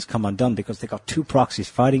 Everything's come undone because they've got two proxies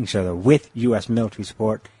fighting each other with US military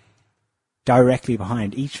support directly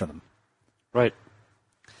behind each of them. Right.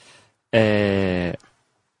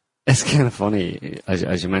 It's kind of funny,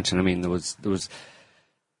 as you mentioned. I mean, there was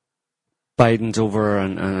Biden's over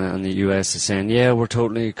and the US is saying, yeah, we're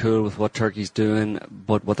totally cool with what Turkey's doing,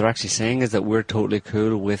 but what they're actually saying is that we're totally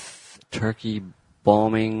cool with Turkey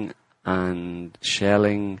bombing and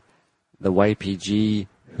shelling the YPG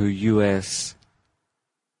who US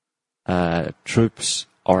troops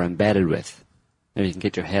are embedded with. And you can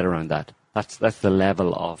get your head around that. That's the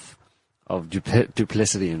level of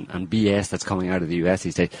duplicity and BS that's coming out of the US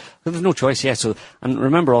these days. There's no choice, yeah. So, and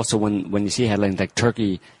remember also when you see headlines like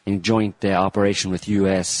Turkey in joint operation with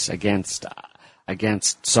US against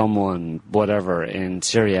someone, whatever, in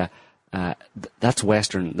Syria, that's the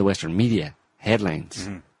Western media headlines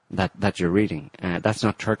that you're reading. That's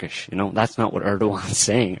not Turkish, that's not what Erdogan's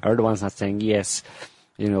saying. Erdogan's not saying yes,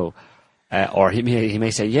 or he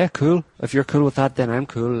may say, yeah, cool. If you're cool with that, then I'm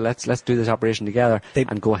cool. Let's do this operation together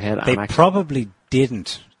and go ahead. They probably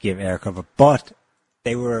didn't give air cover, but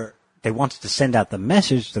they wanted to send out the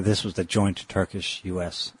message that this was the joint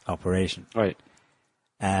Turkish-US operation. Right.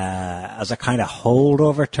 As a kind of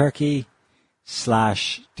holdover Turkey /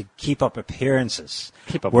 to keep up appearances.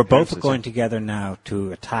 We're both going together now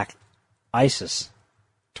to attack ISIS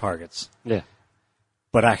targets. Yeah.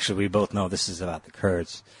 But actually we both know this is about the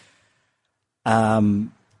Kurds. Now,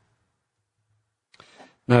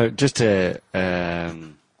 just to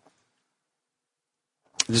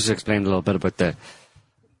explain a little bit about the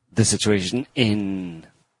situation in,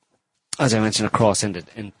 as I mentioned, across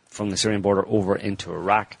from the Syrian border over into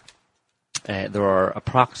Iraq. There are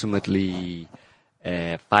approximately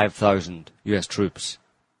 5,000 US troops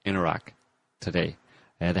in Iraq today.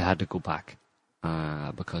 They had to go back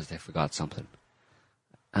because they forgot something.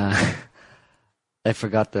 They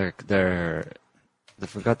forgot their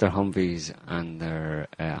Humvees and their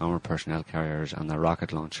armored personnel carriers and their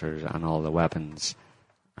rocket launchers and all the weapons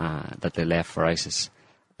that they left for ISIS,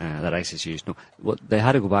 that ISIS used. No, they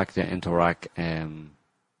had to go back into Iraq.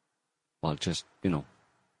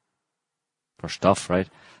 For stuff, right?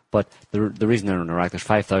 But the reason they're in Iraq, there's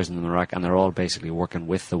 5,000 in Iraq, and they're all basically working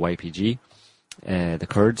with the YPG, the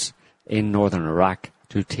Kurds, in northern Iraq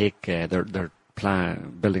to take their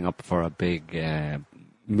plan, building up for a big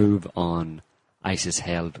move on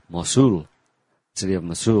ISIS-held Mosul, city of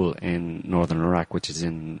Mosul in northern Iraq, which is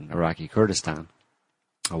in Iraqi Kurdistan,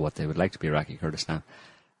 or what they would like to be Iraqi Kurdistan.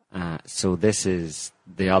 So this is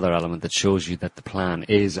the other element that shows you that the plan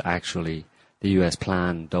is actually, the US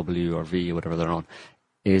plan, W or V, whatever they're on,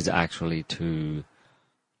 is actually to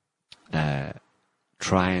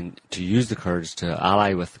try and to use the Kurds, to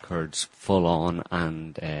ally with the Kurds full on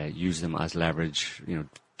and use them as leverage,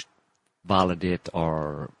 validate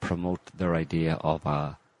or promote their idea of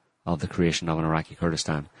the creation of an Iraqi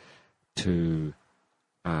Kurdistan to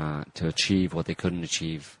achieve what they couldn't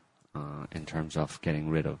achieve in terms of getting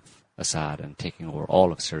rid of Assad and taking over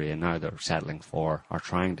all of Syria. Now they're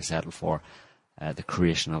trying to settle for the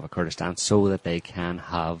creation of a Kurdistan so that they can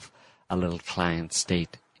have a little client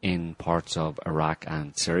state in parts of Iraq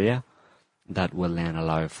and Syria that will then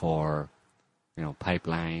allow for,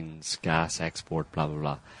 pipelines, gas export, blah,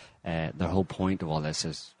 blah, blah. The whole point of all this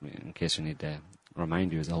is, in case we need to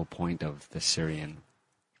remind you, is the whole point of the Syrian,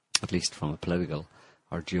 at least from a political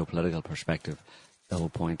or geopolitical perspective, the whole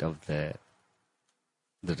point of the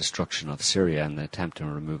destruction of Syria and the attempt to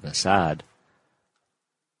remove Assad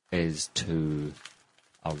was to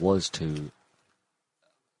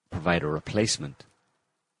provide a replacement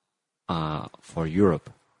for Europe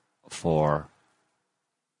for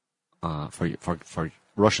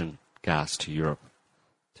Russian gas to Europe,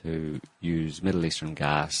 to use Middle Eastern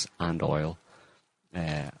gas and oil,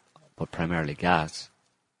 but primarily gas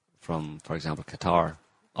from, for example, Qatar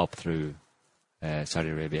up through Saudi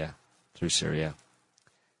Arabia, through Syria,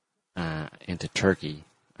 into Turkey,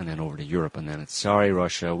 and then over to Europe. And then it's, sorry,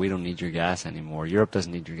 Russia, we don't need your gas anymore. Europe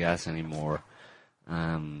doesn't need your gas anymore.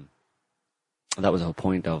 That was the whole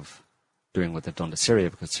point of doing what they've done to Syria,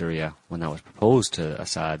 because Syria, when that was proposed to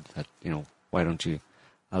Assad, that, why don't you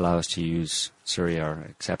allow us to use Syria or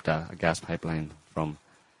accept a gas pipeline from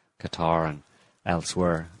Qatar and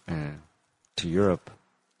elsewhere to Europe,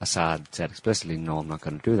 Assad said explicitly, no, I'm not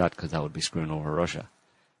going to do that because that would be screwing over Russia.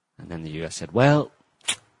 And then the US said, well,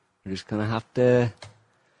 we're just going to have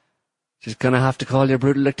to call you a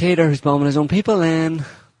brutal dictator who's bombing his own people then.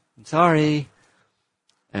 I'm sorry.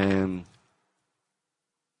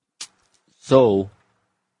 So,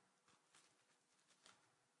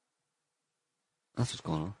 that's what's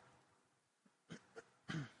going on.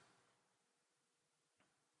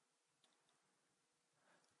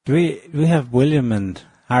 Do we have William and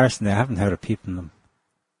Harrison there? I haven't heard a peep from them.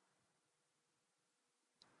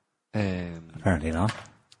 Apparently not.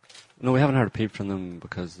 No, we haven't heard a peep from them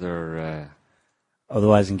because they're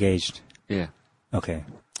otherwise engaged. Yeah. Okay.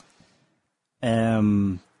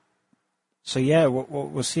 So yeah,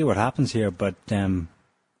 we'll see what happens here, but the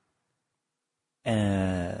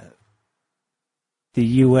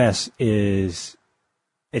US it's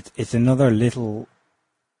another little.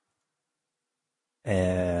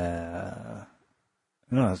 No,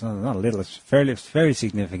 it's not a little. It's very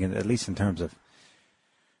significant, at least in terms of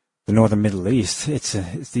the northern Middle East. It's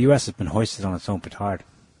the US has been hoisted on its own petard.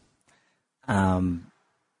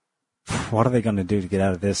 What are they going to do to get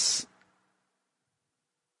out of this?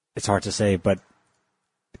 It's hard to say, but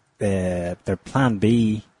their plan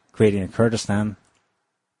B, creating a Kurdistan,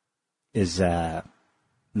 is not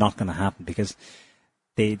going to happen because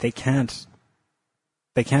they can't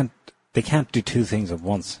do two things at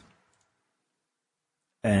once.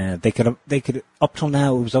 They could up till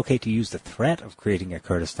now it was okay to use the threat of creating a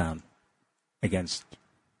Kurdistan against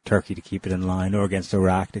Turkey to keep it in line, or against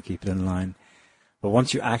Iraq to keep it in line. But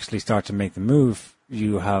once you actually start to make the move,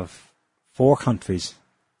 you have 4 countries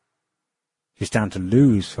who stand to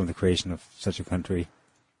lose from the creation of such a country,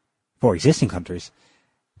 4 existing countries,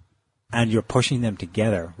 and you're pushing them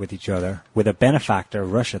together with each other, with a benefactor,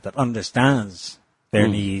 Russia, that understands their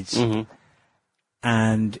needs. Mm-hmm.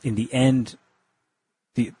 And in the end,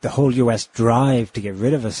 the whole US drive to get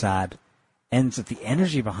rid of Assad ends up, the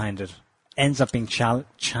energy behind it ends up being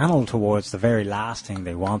channeled towards the very last thing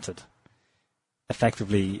they wanted.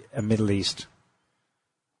 Effectively, a Middle East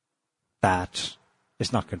that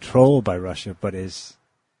is not controlled by Russia, but is,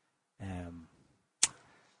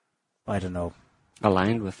 I don't know,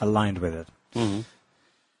 aligned with it. Mm-hmm.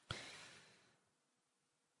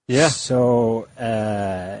 Yeah. So,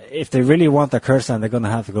 if they really want their Kurdistan, they're going to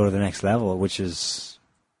have to go to the next level, which is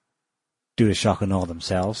do the shock and awe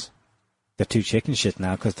themselves. They're too chicken shit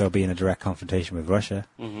now because they'll be in a direct confrontation with Russia.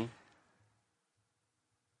 Mm-hmm.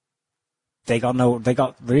 They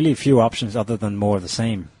got really few options other than more of the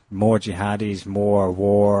same. More jihadis, more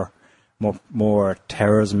war, more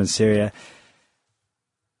terrorism in Syria.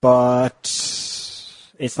 But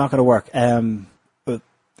it's not going to work. But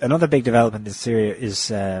another big development in Syria is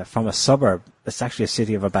from a suburb. It's actually a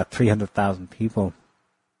city of about 300,000 people.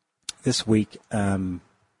 This week,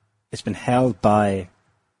 it's been held by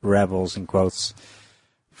rebels, in quotes,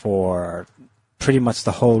 for pretty much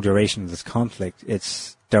the whole duration of this conflict.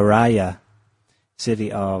 It's Daraya,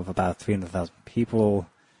 city of about 300,000 people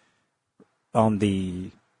on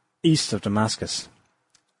the east of Damascus.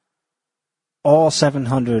 All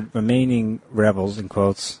 700 remaining rebels, in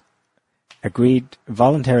quotes,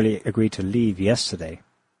 voluntarily agreed to leave yesterday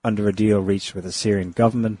under a deal reached with the Syrian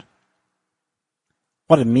government.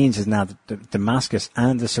 What it means is now that Damascus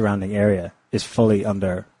and the surrounding area is fully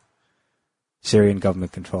under Syrian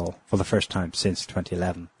government control for the first time since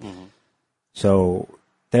 2011. Mm-hmm. So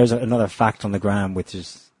there's another fact on the ground, which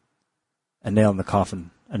is another nail in the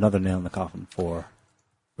coffin for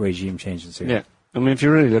regime change in Syria. Yeah, I mean, if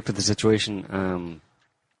you really looked at the situation,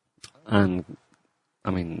 and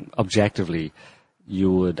I mean, objectively,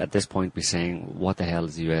 you would at this point be saying, what the hell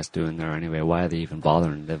is the US doing there anyway? Why are they even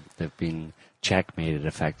bothering? They've been checkmated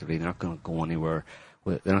effectively. They're not going to go anywhere.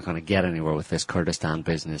 They're not going to get anywhere with this Kurdistan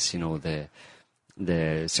business. You know, the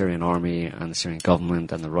Syrian army and the Syrian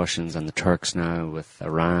government and the Russians and the Turks now with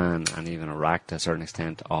Iran and even Iraq to a certain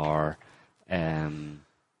extent are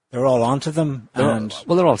They're all onto them,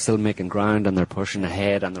 they're all still making ground, and they're pushing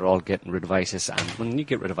ahead, and they're all getting rid of ISIS. And when you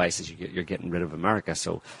get rid of ISIS, you're getting rid of America.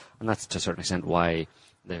 So, and that's to a certain extent why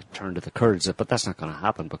they turned to the Kurds. But that's not going to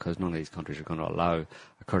happen because none of these countries are going to allow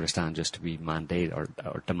Kurdistan just to be mandated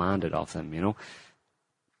or demanded of them. You know.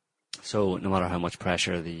 So no matter how much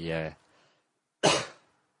pressure the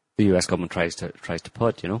U.S. government tries to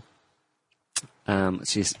put, you know,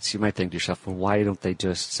 so you might think to yourself, well, why don't they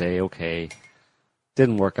just say, okay,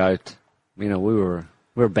 didn't work out, you know, we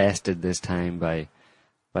were bested this time by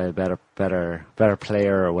a better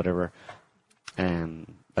player or whatever,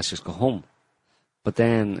 let's just go home. But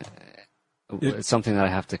then it's something that I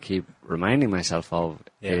have to keep reminding myself of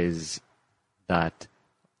is that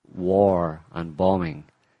war and bombing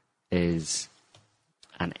is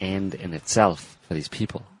an end in itself for these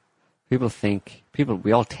people.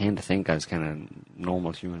 We all tend to think as kind of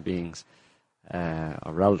normal human beings, or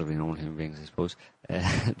relatively normal human beings, I suppose,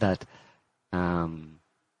 that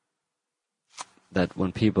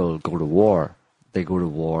when people go to war, they go to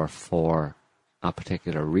war for a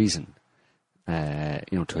particular reason,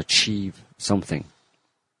 you know, to achieve something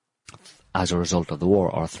as a result of the war,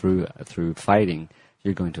 or through fighting,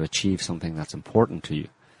 you're going to achieve something that's important to you,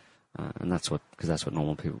 and that's what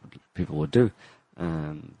normal people would do.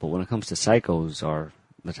 But when it comes to psychos, or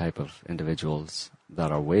the type of individuals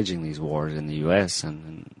that are waging these wars in the US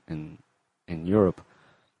and in Europe,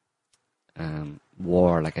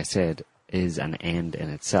 war, like I said, is an end in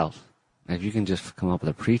itself. Now, if you can just come up with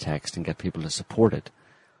a pretext and get people to support it,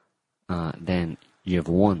 then you've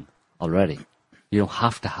won already. You don't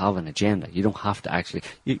have to have an agenda. You don't have to actually.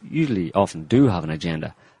 You usually often do have an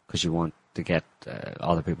agenda because you want to get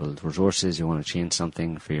other people's resources. You want to change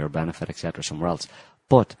something for your benefit, etc., somewhere else.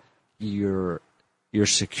 But you're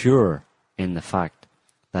secure in the fact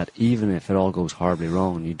that even if it all goes horribly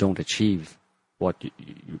wrong and you don't achieve what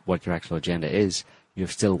your actual agenda is,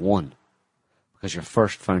 you've still won. Because your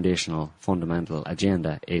first fundamental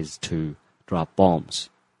agenda is to drop bombs,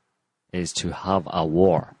 is to have a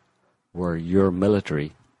war where your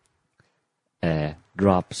military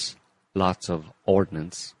drops lots of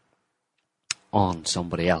ordnance on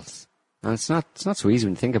somebody else. And it's not so easy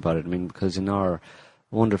when you think about it. I mean, because in our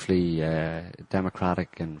wonderfully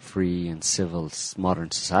democratic and free and civil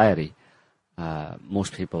modern society,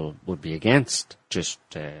 most people would be against just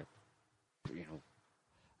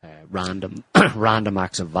random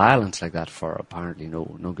acts of violence like that for apparently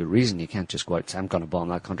no good reason. You can't just go out and say, I'm going to bomb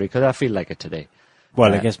that country because I feel like it today.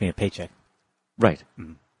 Well, it gives me a paycheck. Right.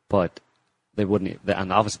 Mm-hmm. But they wouldn't,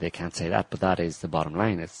 and obviously they can't say that, but that is the bottom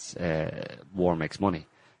line. It's war makes money.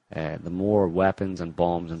 The more weapons and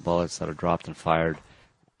bombs and bullets that are dropped and fired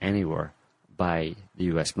anywhere by the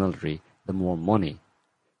U.S. military, the more money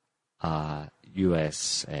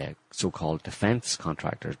U.S. So-called defense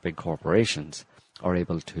contractors, big corporations, are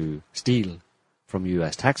able to steal from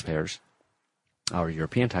U.S. taxpayers or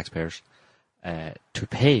European taxpayers to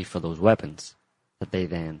pay for those weapons that they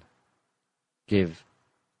then give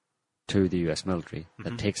to the U.S. military,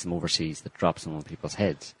 that takes them overseas, that drops them on people's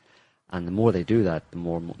heads. And the more they do that, the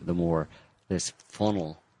more this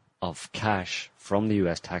funnel of cash from the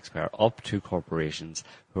U.S. taxpayer up to corporations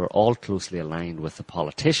who are all closely aligned with the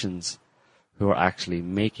politicians who are actually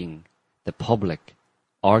making the public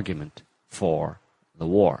argument for the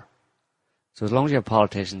war. So as long as you have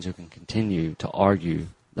politicians who can continue to argue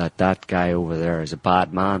that that guy over there is a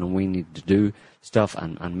bad man and we need to do stuff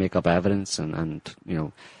and make up evidence and you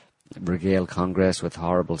know, regale Congress with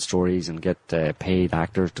horrible stories and get paid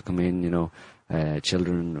actors to come in, you know,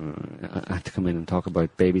 children to come in and talk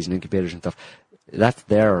about babies and incubators and stuff. That's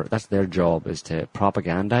their job, is to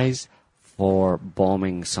propagandize for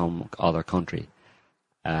bombing some other country.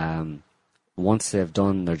 Once they've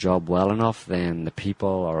done their job well enough, then the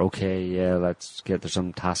people are okay. Yeah, let's get there's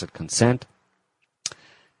some tacit consent.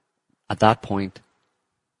 At that point,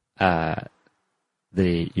 the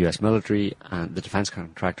U.S. military and the defense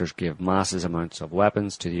contractors give massive amounts of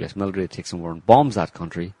weapons to the U.S. military. It takes them over and bombs that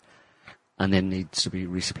country, and then needs to be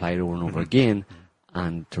resupplied over and over again.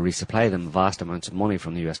 And to resupply them, vast amounts of money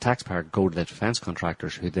from the U.S. taxpayer go to the defense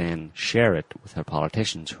contractors, who then share it with their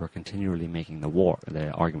politicians, who are continually making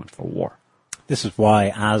the argument for war. This is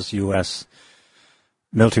why, as U.S.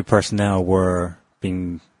 military personnel were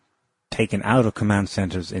being taken out of command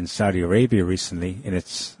centers in Saudi Arabia recently in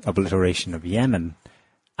its obliteration of Yemen,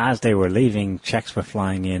 as they were leaving, checks were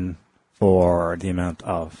flying in for the amount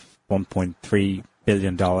of $1.3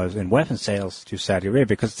 billion in weapon sales to Saudi Arabia,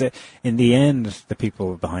 because in the end, the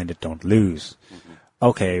people behind it don't lose.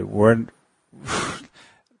 Okay,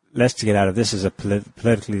 let's get out of this.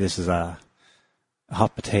 Politically, this is a a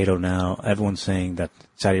hot potato now. Everyone's saying that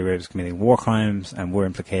Saudi Arabia is committing war crimes and we're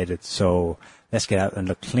implicated, so let's get out and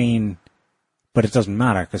look clean. But it doesn't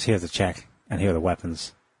matter because here's the check and here are the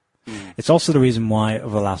weapons. It's also the reason why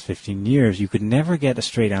over the last 15 years you could never get a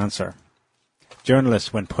straight answer.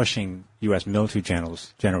 Journalists, when pushing U.S. military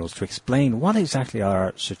generals to explain what exactly are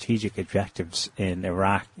our strategic objectives in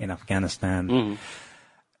Iraq, in Afghanistan,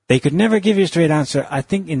 they could never give you a straight answer, I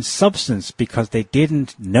think in substance, because they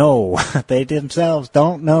didn't know. They themselves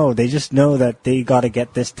don't know. They just know that they got to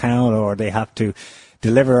get this town or they have to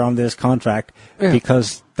deliver on this contract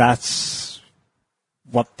because that's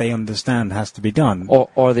what they understand has to be done.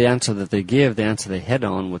 Or the answer that they give, the answer they hit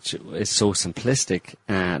on, which is so simplistic,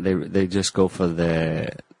 they just go for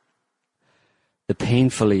the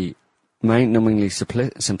painfully, mind-numbingly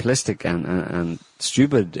simplistic and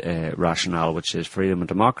stupid rationale, which is freedom and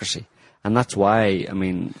democracy. And that's why, I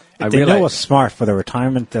mean, if they know what's smart for their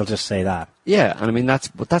retirement, they'll just say that. Yeah, and I mean, that's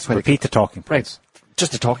why repeat the talking points. Right,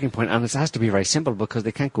 just a talking point, and it has to be very simple because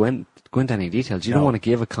they can't go into any details. You don't want to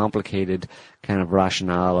give a complicated kind of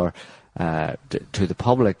rationale or to the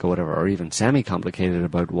public or whatever, or even semi-complicated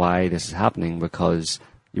about why this is happening, because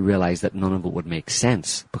you realize that none of it would make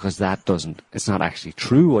sense, because it's not actually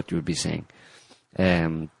true what you would be saying.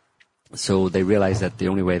 So they realize that the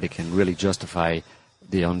only way they can really justify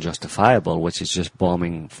the unjustifiable, which is just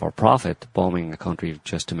bombing for profit, bombing a country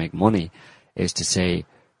just to make money, is to say,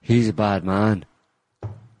 he's a bad man.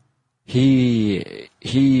 He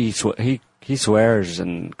swears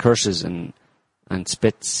and curses and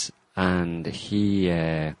spits, and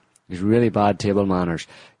he's really bad table manners.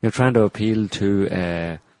 You're trying to appeal to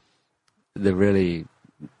the really,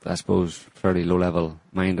 I suppose, fairly low level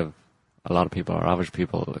mind of a lot of people, or average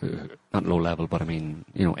people, not low level, but I mean,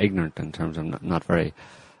 ignorant in terms of not very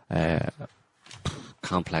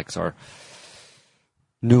complex or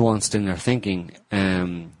nuanced in their thinking,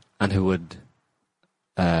 and who would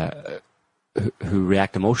who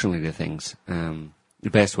react emotionally to things. The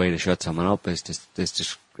best way to shut someone up is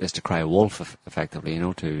to cry wolf, effectively.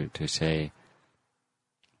 To say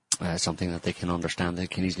something that they can understand, they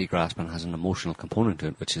can easily grasp, and has an emotional component to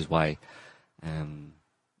it, which is why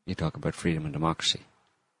you talk about freedom and democracy.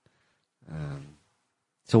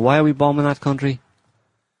 So why are we bombing that country?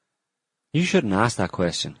 You shouldn't ask that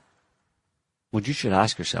question. What you should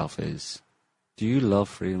ask yourself is, do you love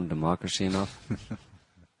freedom and democracy enough?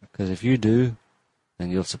 Because if you do, then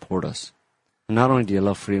you'll support us. And not only do you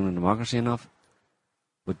love freedom and democracy enough,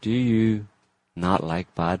 but do you not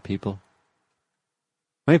like bad people?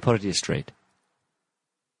 Let me put it to you straight.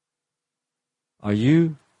 Are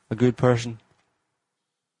you a good person?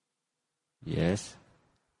 Yes.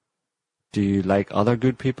 Do you like other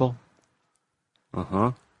good people?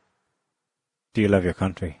 Uh-huh. Do you love your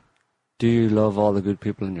country? Do you love all the good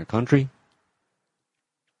people in your country?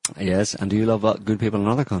 Yes. And do you love good people in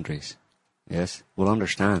other countries? Yes. Well,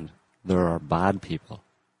 understand, there are bad people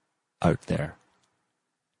out there.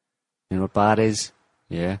 You know what bad is?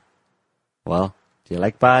 Yeah. Well, do you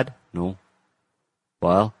like bad? No.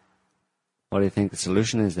 Well, what do you think the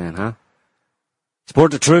solution is then, huh?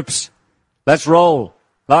 Support the troops. Let's roll.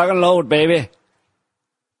 Lock and load, baby.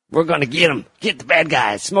 We're going to get them. Get the bad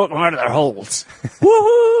guys. Smoke them out of their holes.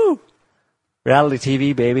 Woohoo! Reality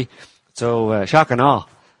TV, baby. So, shock and awe.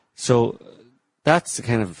 So, that's the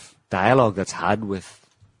kind of dialogue that's had with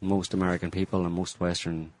most American people and most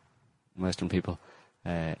Western people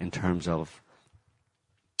in terms of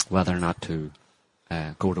whether or not to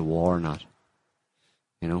go to war or not.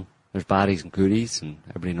 There's baddies and goodies, and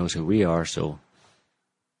everybody knows who we are. So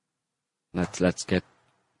let's get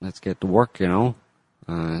to work.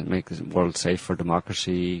 Make the world safe for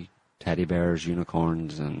democracy, teddy bears,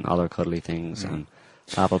 unicorns, and other cuddly things, and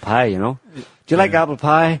apple pie. Do you like apple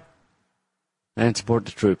pie? And support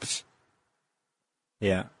the troops.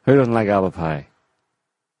 Yeah. Who doesn't like apple pie?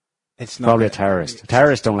 It's probably a terrorist.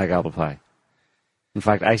 Terrorists don't like apple pie. In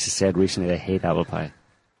fact, ISIS said recently they hate apple pie.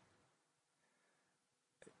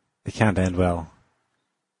 It can't end well.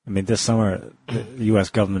 I mean, this summer, the U.S.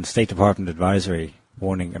 government State Department advisory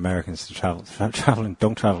warning Americans to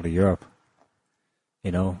don't travel to Europe.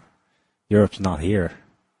 Europe's not here.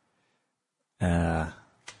 I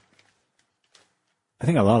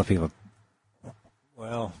think a lot of people,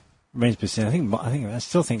 remains to be seen. I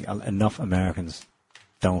still think enough Americans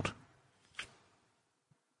don't.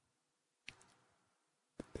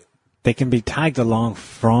 They can be tagged along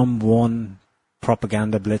from one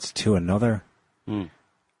propaganda blitz to another,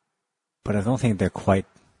 but I don't think they're quite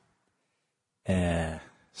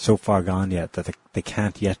so far gone yet that they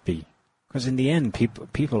can't yet be. Because in the end,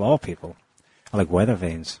 all people, are like weather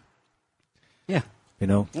vanes. Yeah.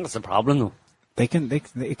 That's the problem, though. they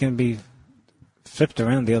can be flipped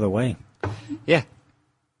around the other way. Yeah,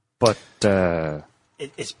 but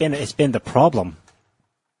it's been the problem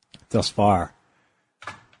thus far.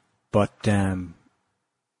 But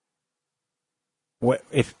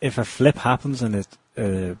if a flip happens and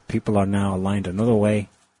people are now aligned another way,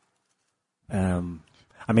 I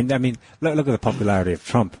mean, look at the popularity of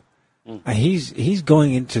Trump. He's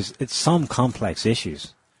going into some complex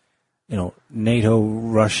issues, NATO,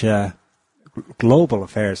 Russia, global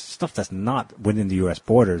affairs, stuff that's not within the U.S.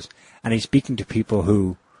 borders, and he's speaking to people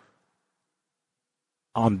who,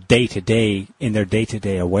 in their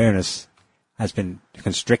day-to-day awareness, has been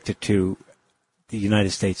constricted to the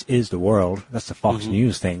United States is the world. That's the Fox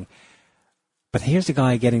News thing. But here's the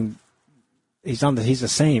guy he's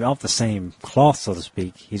the same cloth, so to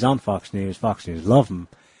speak. He's on Fox News. Fox News love him,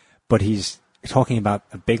 but he's talking about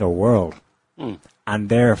a bigger world, and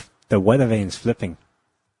the weather vane's flipping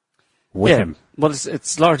with him. Well,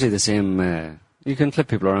 it's largely the same. You can flip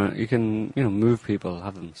people around. You can move people,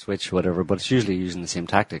 have them switch, whatever. But it's usually using the same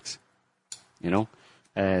tactics.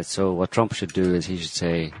 So what Trump should do is he should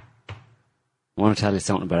say, "I want to tell you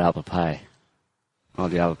something about apple pie." All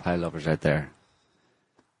the apple pie lovers out there.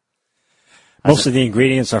 Most of the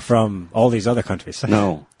ingredients are from all these other countries.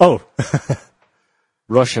 No. Oh.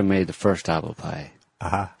 Russia made the first apple pie.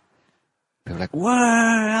 Uh-huh. People are like,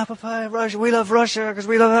 what? Apple pie, Russia. We love Russia because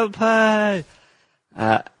we love apple pie.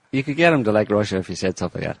 You could get them to like Russia if you said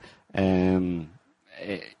something like that.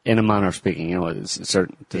 In a manner of speaking, it's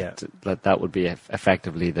certain that would be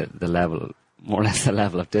effectively the level, more or less the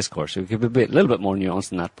level of discourse. So it could be a little bit more nuanced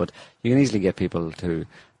than that, but you can easily get people to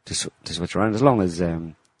switch around as long as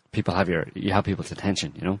people you have people's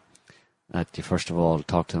attention. That you first of all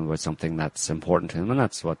talk to them about something that's important to them, and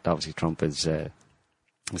that's what obviously Trump is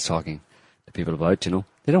talking to people about.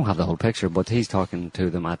 They don't have the whole picture, but he's talking to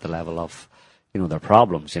them at the level of their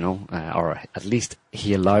problems. Or at least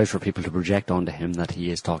he allows for people to project onto him that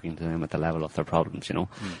he is talking to them at the level of their problems. In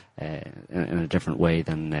a different way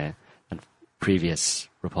than previous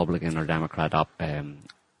Republican or Democrat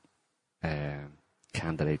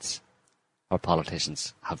candidates or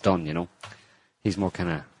politicians have done. He's more kind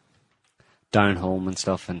of down home and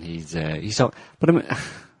stuff, and he's talking. But I mean,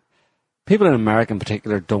 people in America in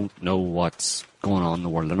particular don't know what's going on in the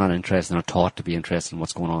world. They're not interested. They're not taught to be interested in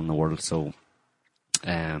what's going on in the world. So,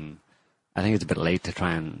 I think it's a bit late to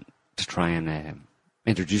try and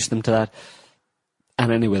introduce them to that.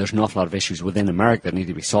 And anyway, there's an awful lot of issues within America that need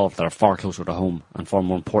to be solved that are far closer to home and far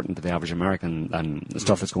more important to the average American than the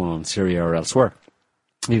stuff that's going on in Syria or elsewhere.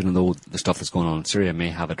 Even though the stuff that's going on in Syria may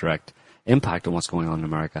have a direct impact on what's going on in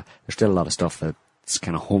America, there's still a lot of stuff that's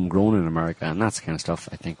kind of homegrown in America, and that's the kind of stuff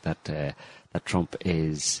I think that Trump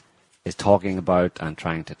is talking about and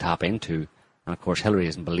trying to tap into. And of course, Hillary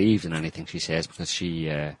hasn't believed in anything she says because she's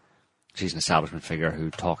an establishment figure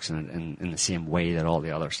who talks in the same way that all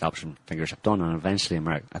the other establishment figures have done. And eventually,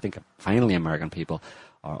 I think finally American people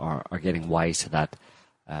are getting wise to that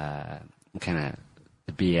kind of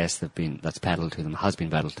the BS that's peddled to them, has been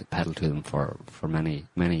peddled to them for many,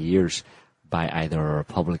 many years by either a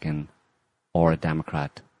Republican or a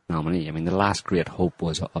Democrat nominee. I mean, the last great hope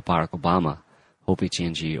was Barack Obama, Hopi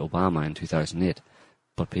Change Obama in 2008.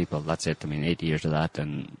 But people, that's it. I mean, 8 years of that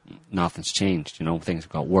and nothing's changed. Things have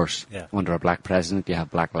got worse. Yeah. Under a black president, you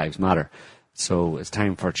have Black Lives Matter. So it's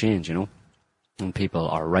time for a change, And people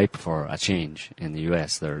are ripe for a change in the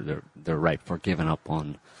US. They're ripe for giving up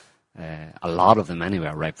on, a lot of them anyway,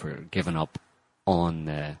 are ripe for giving up on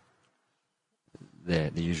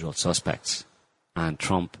the usual suspects. And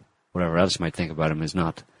Trump, whatever else you might think about him, is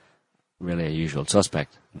not really a usual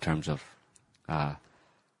suspect in terms of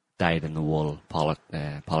dyed-in-the-wool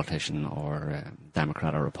politician or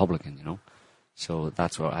Democrat or Republican, So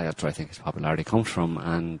that's where I think his popularity comes from,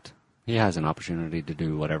 and he has an opportunity to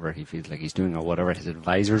do whatever he feels like he's doing, or whatever his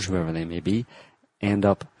advisors, whoever they may be, end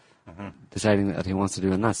up deciding that he wants to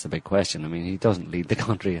do, and that's the big question. I mean, he doesn't lead the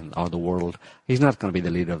country or the world. He's not going to be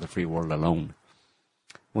the leader of the free world alone.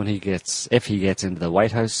 If he gets into the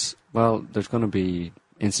White House, well, there's going to be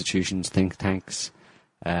institutions, think tanks,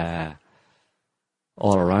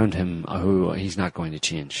 all around him who he's not going to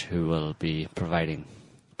change, who will be providing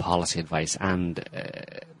policy advice and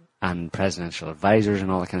presidential advisors and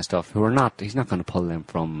all that kind of stuff, he's not going to pull them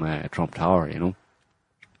from Trump Tower, And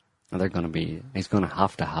he's going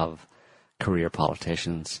to have career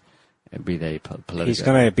politicians, be they political. He's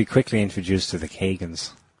going to be quickly introduced to the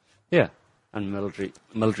Kagans. Yeah, and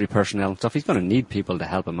military personnel and stuff. He's going to need people to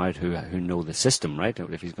help him out who know the system, right?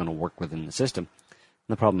 If he's going to work within the system.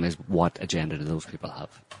 And the problem is, what agenda do those people have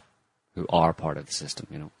who are part of the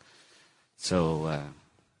system, So,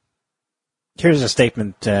 Here's a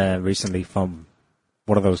statement recently from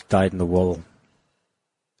one of those dyed-in-the-wool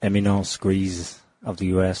eminence grise of the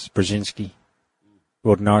US, Brzezinski,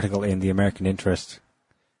 wrote an article in the American Interest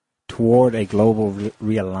toward a global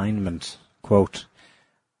realignment, quote,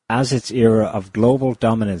 as its era of global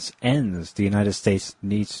dominance ends, the United States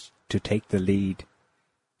needs to take the lead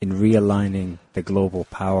in realigning the global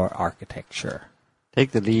power architecture.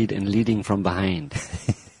 Take the lead in leading from behind.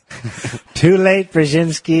 Too late,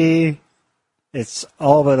 Brzezinski. It's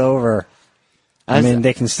all but over.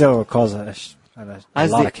 They can still cause a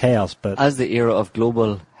lot of chaos, but as the era of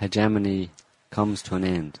global hegemony comes to an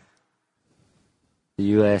end, the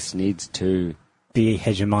US needs to be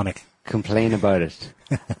hegemonic. Complain about it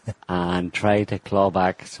and try to claw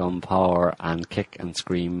back some power and kick and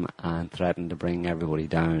scream and threaten to bring everybody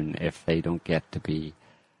down if they don't get to be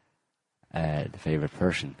the favourite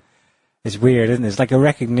person. It's weird, isn't it? It's like a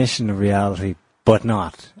recognition of reality, but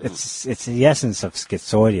not. It's the essence of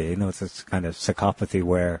schizoidia, you know, it's this kind of psychopathy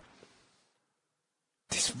where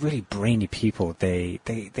these really brainy people, they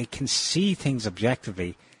can see things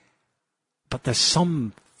objectively, but there's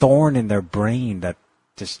some thorn in their brain that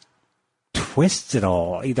just twists it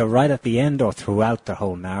all, either right at the end or throughout the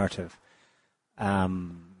whole narrative.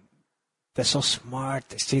 They're so smart.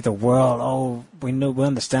 They see the world. We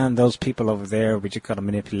understand those people over there. We just got to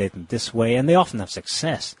manipulate them this way, and they often have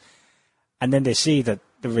success. And then they see that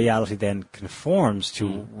the reality then conforms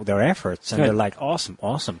to their efforts, and they're like,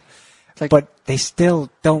 awesome. But they still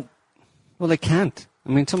don't. Well, they can't. I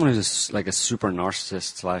mean, someone who's like a super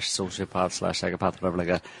narcissist / sociopath / psychopath, whatever like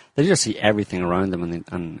that, they just see everything around them,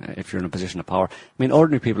 and if you're in a position of power, I mean,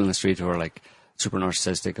 ordinary people in the street who are like super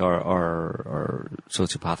narcissistic or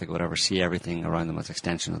sociopathic or whatever see everything around them as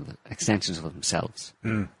extensions of themselves,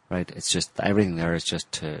 right? It's just everything there is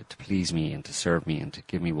just to please me and to serve me and to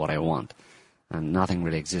give me what I want, and nothing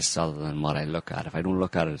really exists other than what I look at. If I don't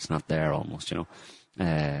look at it, it's not there almost, you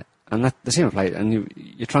know. And that the same applies, and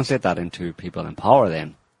you translate that into people in power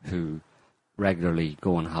then, who regularly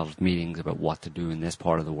go and have meetings about what to do in this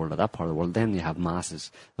part of the world or that part of the world. Then you have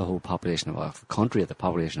masses, the whole population of the country, the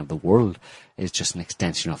population of the world is just an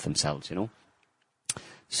extension of themselves, you know.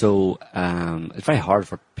 So it's very hard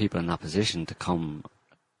for people in that position to come.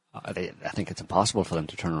 I think it's impossible for them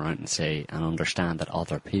to turn around and say and understand that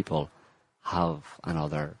other people have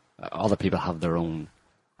other people have their own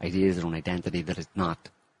ideas, their own identity that is not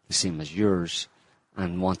the same as yours,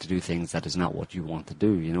 and want to do things that is not what you want to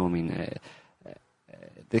do, you know. I mean,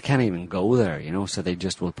 they can't even go there, you know, so they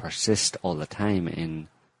just will persist all the time in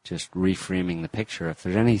just reframing the picture. If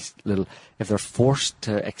they're forced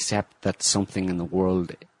to accept that something in the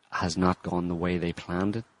world has not gone the way they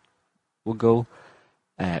planned it will go,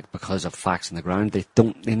 because of facts on the ground,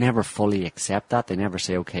 they never fully accept that. They never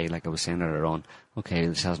say, okay, like I was saying earlier on, okay,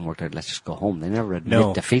 this hasn't worked out, let's just go home. They never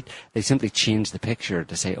admit defeat. They simply change the picture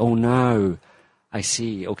to say, oh, now I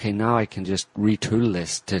see, okay, now I can just retool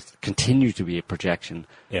this to continue to be a projection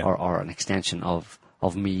or an extension of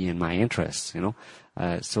me and my interests, you know.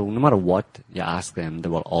 So no matter what you ask them, they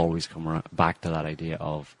will always come back to that idea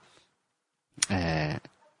of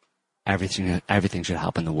everything should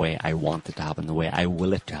happen the way I want it to happen, the way I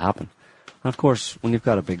will it to happen. And of course, when you've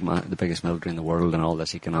got the biggest military in the world and all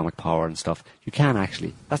this economic power and stuff, you can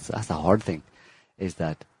actually, that's the hard thing, is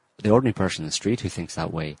that the ordinary person in the street who thinks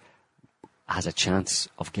that way has a chance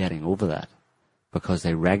of getting over that, because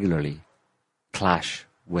they regularly clash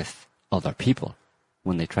with other people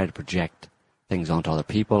when they try to project things onto other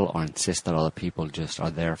people or insist that other people just are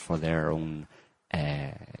there for their own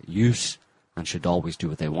use and should always do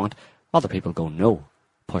what they want. Other people go, no,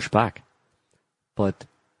 push back. But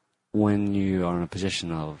when you are in a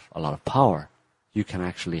position of a lot of power, you can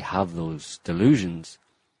actually have those delusions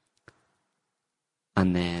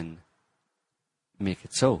and then make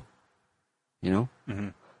it so, you know? Mm-hmm.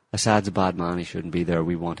 Assad's a bad man, he shouldn't be there,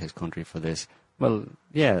 we want his country for this. Well,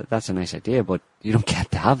 yeah, that's a nice idea, but you don't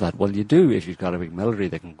get to have that. Well, you do if you've got a big military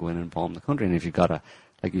that can go in and bomb the country, and if you've got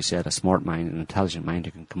like you said, a smart mind, an intelligent mind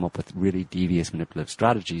who can come up with really devious, manipulative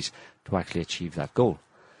strategies to actually achieve that goal.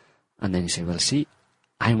 And then you say, well, see,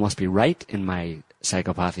 I must be right in my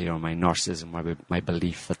psychopathy or my narcissism or my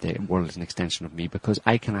belief that the world is an extension of me, because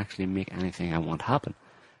I can actually make anything I want happen.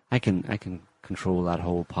 I can control that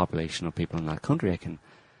whole population of people in that country. I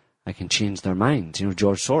can change their minds. You know,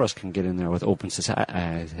 George Soros can get in there with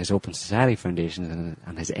his Open Society Foundation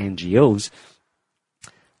and his NGOs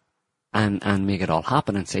and make it all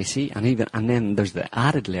happen and say, see, and then there's the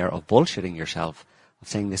added layer of bullshitting yourself, of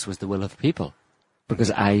saying this was the will of the people,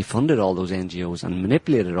 because I funded all those NGOs and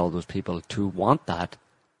manipulated all those people to want that,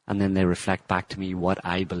 and then they reflect back to me what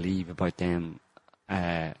I believe about them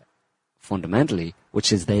fundamentally,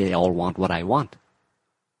 which is they all want what I want.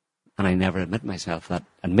 And I never admit to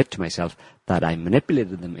myself that I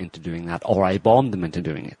manipulated them into doing that, or I bombed them into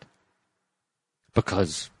doing it.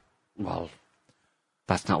 Because, well,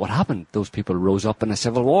 that's not what happened. Those people rose up in a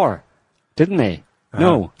civil war, didn't they?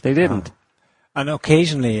 No, they didn't. And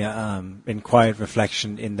occasionally, in quiet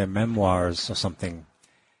reflection in their memoirs or something,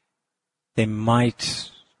 they might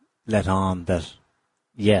let on that,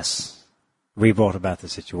 yes, we brought about the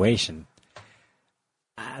situation.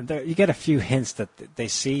 And there, you get a few hints that they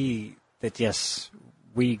see that, yes,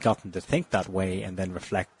 we got them to think that way and then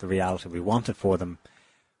reflect the reality we wanted for them.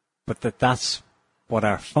 But that's what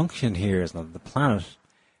our function here is on the planet.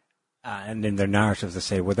 And in their narrative, they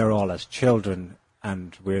say, well, they're all as children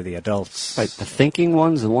and we're the adults. Right, the thinking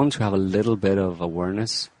ones, the ones who have a little bit of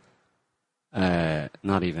awareness,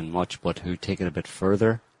 not even much, but who take it a bit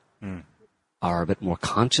further, are a bit more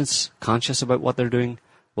conscious about what they're doing,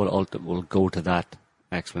 will go to that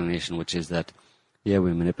explanation, which is that, yeah,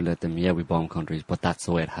 we manipulate them, yeah, we bomb countries, but that's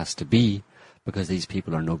the way it has to be, because these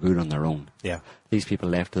people are no good on their own. Yeah. These people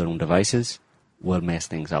left to their own devices will mess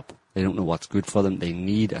things up. They don't know what's good for them. They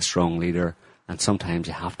need a strong leader, and sometimes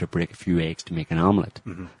you have to break a few eggs to make an omelette.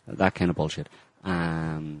 That kind of bullshit.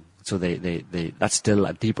 So that's still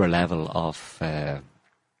a deeper level of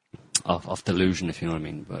delusion, if you know what I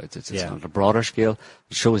mean. But it's on a broader scale.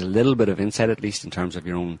 It shows a little bit of insight, at least in terms of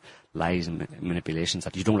your own lies and manipulations,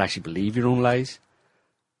 that you don't actually believe your own lies,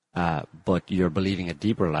 but you're believing a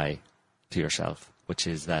deeper lie to yourself, which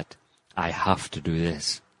is that I have to do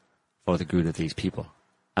this for the good of these people.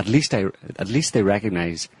 At least they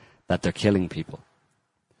recognize that they're killing people,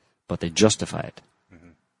 but they justify it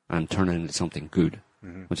and turn it into something good,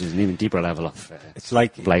 which is an even deeper level of it's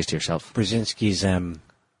like lies to yourself. Brzezinski's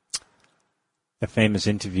the famous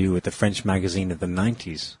interview with the French magazine of the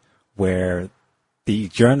 90s, where the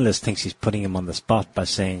journalist thinks he's putting him on the spot by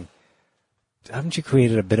saying, haven't you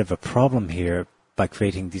created a bit of a problem here by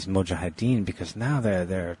creating these mujahideen, because now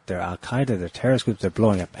they're Al-Qaeda, they're terrorist groups, they're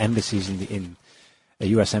blowing up embassies in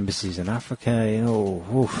U.S. embassies in Africa, you know,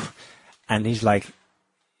 oof. And he's like,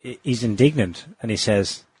 he's indignant, and he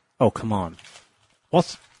says, oh, come on,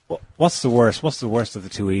 what's the worst? What's the worst of the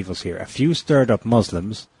two evils here? A few stirred up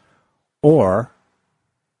Muslims, or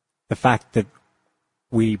the fact that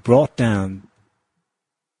we brought down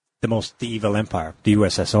the evil empire, the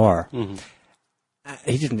USSR.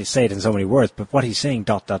 He didn't say it in so many words, but what he's saying, ...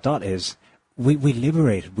 is we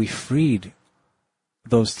liberated, we freed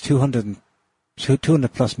those 200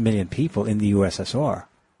 plus million people in the USSR.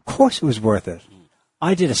 Of course it was worth it.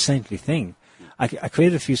 I did a saintly thing. I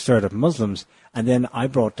created a few stirred up Muslims, and then I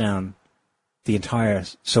brought down the entire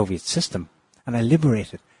Soviet system, and I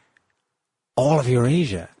liberated all of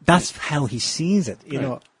Eurasia. That's how he sees it, you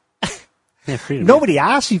know. Yeah, nobody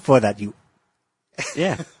asked you for that, you.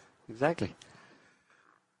 Yeah, exactly.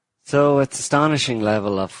 So it's astonishing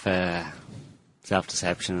level of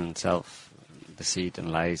self-deception and self-deceit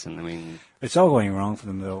and lies, and I mean, it's all going wrong for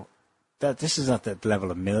them, though. This is at the level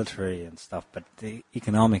of military and stuff, but the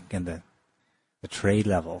economic and the trade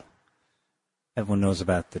level. Everyone knows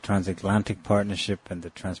about the transatlantic partnership and the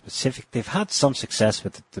trans-Pacific. They've had some success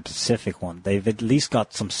with the Pacific one. They've at least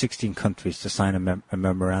got some 16 countries to sign a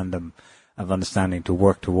memorandum of understanding to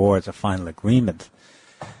work towards a final agreement.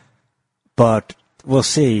 But we'll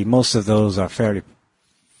see. Most of those are fairly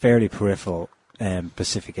peripheral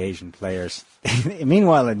Pacific Asian players.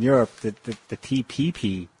 Meanwhile, in Europe, the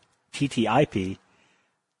TTIP,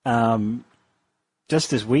 just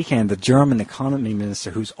this weekend, the German economy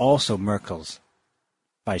minister, who's also Merkel's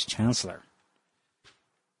vice chancellor,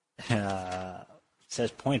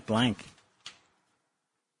 says point blank.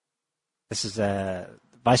 This is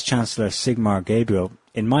Vice Chancellor Sigmar Gabriel.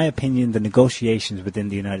 In my opinion, the negotiations with the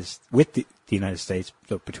United States,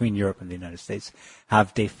 so between Europe and the United States,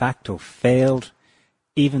 have de facto failed,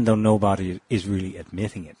 even though nobody is really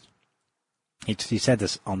admitting it. He said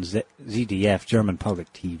this on ZDF, German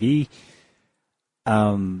public TV.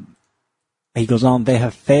 He goes on, they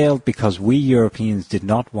have failed because we Europeans did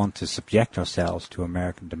not want to subject ourselves to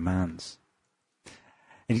American demands.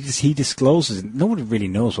 And he discloses, nobody really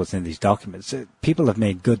knows what's in these documents. People have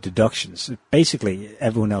made good deductions. Basically,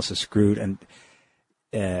 everyone else is screwed, and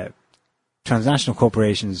transnational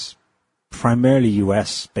corporations, primarily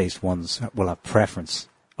US-based ones, will have preference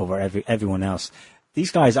over everyone else.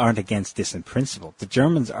 These guys aren't against this in principle. The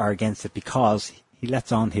Germans are against it because he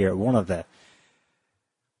lets on here one of the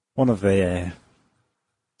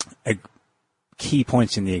key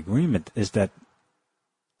points in the agreement is that,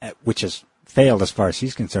 which has failed as far as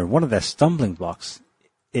he's concerned, one of the stumbling blocks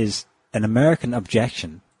is an American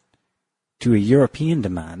objection to a European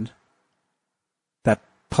demand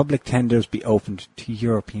public tenders be opened to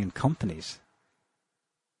European companies.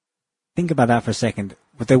 Think about that for a second.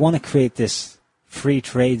 Would they want to create this free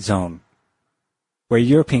trade zone where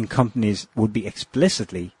European companies would be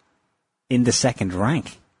explicitly in the second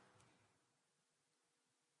rank?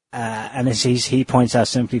 And as he points out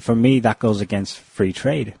simply, for me, that goes against free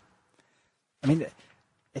trade. I mean,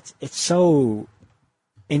 it's so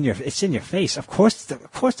in your face. Of course,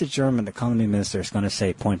 the German economy minister is going to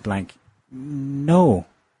say point blank, no.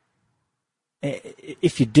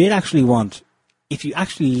 If you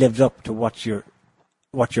actually lived up to what you're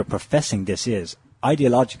professing this is,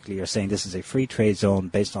 ideologically you're saying this is a free trade zone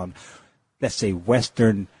based on, let's say,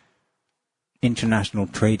 Western international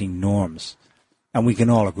trading norms, and we can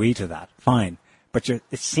all agree to that, fine. But it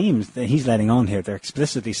seems that he's letting on here, they're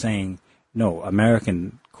explicitly saying, no,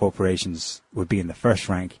 American corporations would be in the first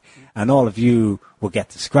rank, and all of you will get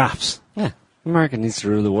the scraps. Yeah, America needs to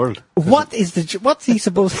rule the world. What's he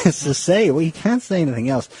supposed to say? Well, he can't say anything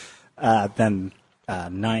else than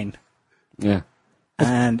 9. Yeah.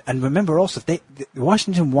 And remember also,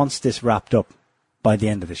 Washington wants this wrapped up by the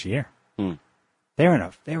end of this year. Mm. They're in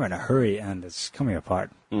a hurry, and it's coming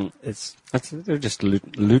apart. Mm. They're just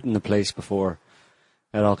looting the place before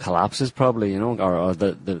it all collapses, probably, or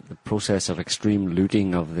the process of extreme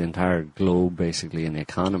looting of the entire globe, basically, in the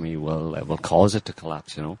economy will cause it to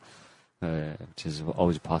collapse, which is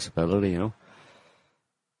always a possibility,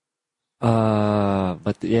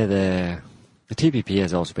 But yeah, the TPP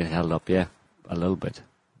has also been held up, a little bit.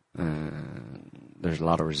 There's a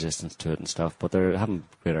lot of resistance to it and stuff, but they haven't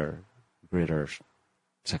greater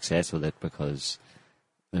success with it because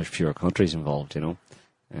there's fewer countries involved,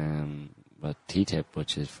 But TTIP,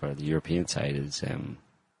 which is for the European side, is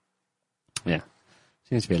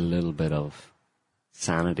seems to be a little bit of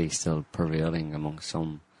sanity still prevailing among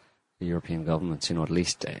some European governments, at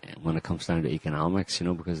least when it comes down to economics,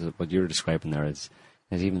 because what you're describing there is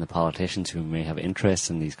even the politicians who may have interests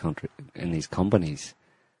in these companies,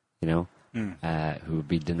 who would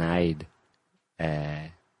be denied,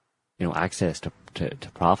 access to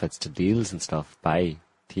profits, to deals and stuff by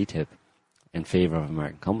TTIP in favor of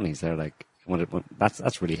American companies. They're like,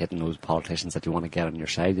 that's really hitting those politicians that you want to get on your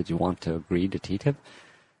side, that you want to agree to TTIP.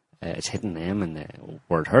 It's hitting them in the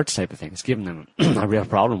where it hurts type of thing. It's giving them a real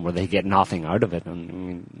problem where they get nothing out of it. And I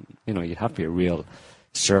mean, you'd have to be a real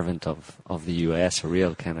servant of the US, a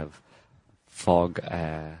real kind of Fogg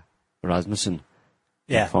Rasmussen,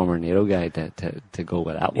 former NATO guy, to go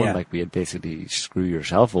with that one. Yeah. Like, we had basically screw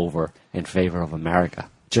yourself over in favor of America,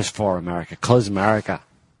 just for America, 'cause America,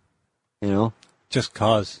 just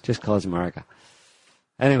cause America.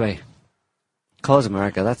 Anyway, 'cause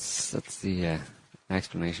America. That's the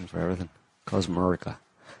explanation for everything. 'Cause America.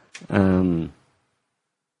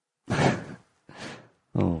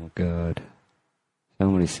 Oh God.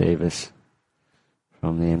 Somebody save us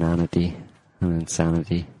from the inanity and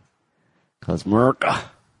insanity. 'Cause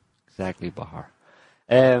America. Exactly, Bahar.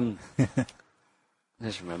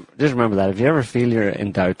 Just remember that. If you ever feel you're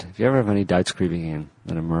in doubt, if you ever have any doubts creeping in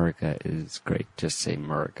that America is great, just say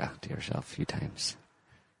America to yourself a few times.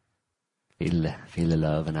 Feel the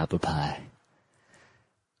love and apple pie.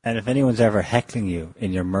 And if anyone's ever heckling you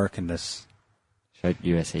in your Americanness, shout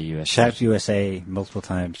USA, USA. Shout USA multiple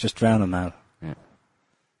times. Just drown them out. Yeah.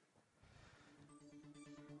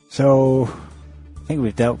 So, I think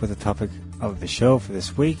we've dealt with the topic of the show for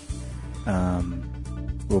this week.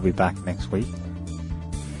 We'll be back next week.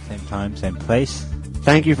 Same time, same place.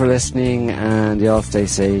 Thank you for listening, and y'all stay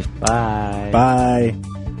safe. Bye. Bye.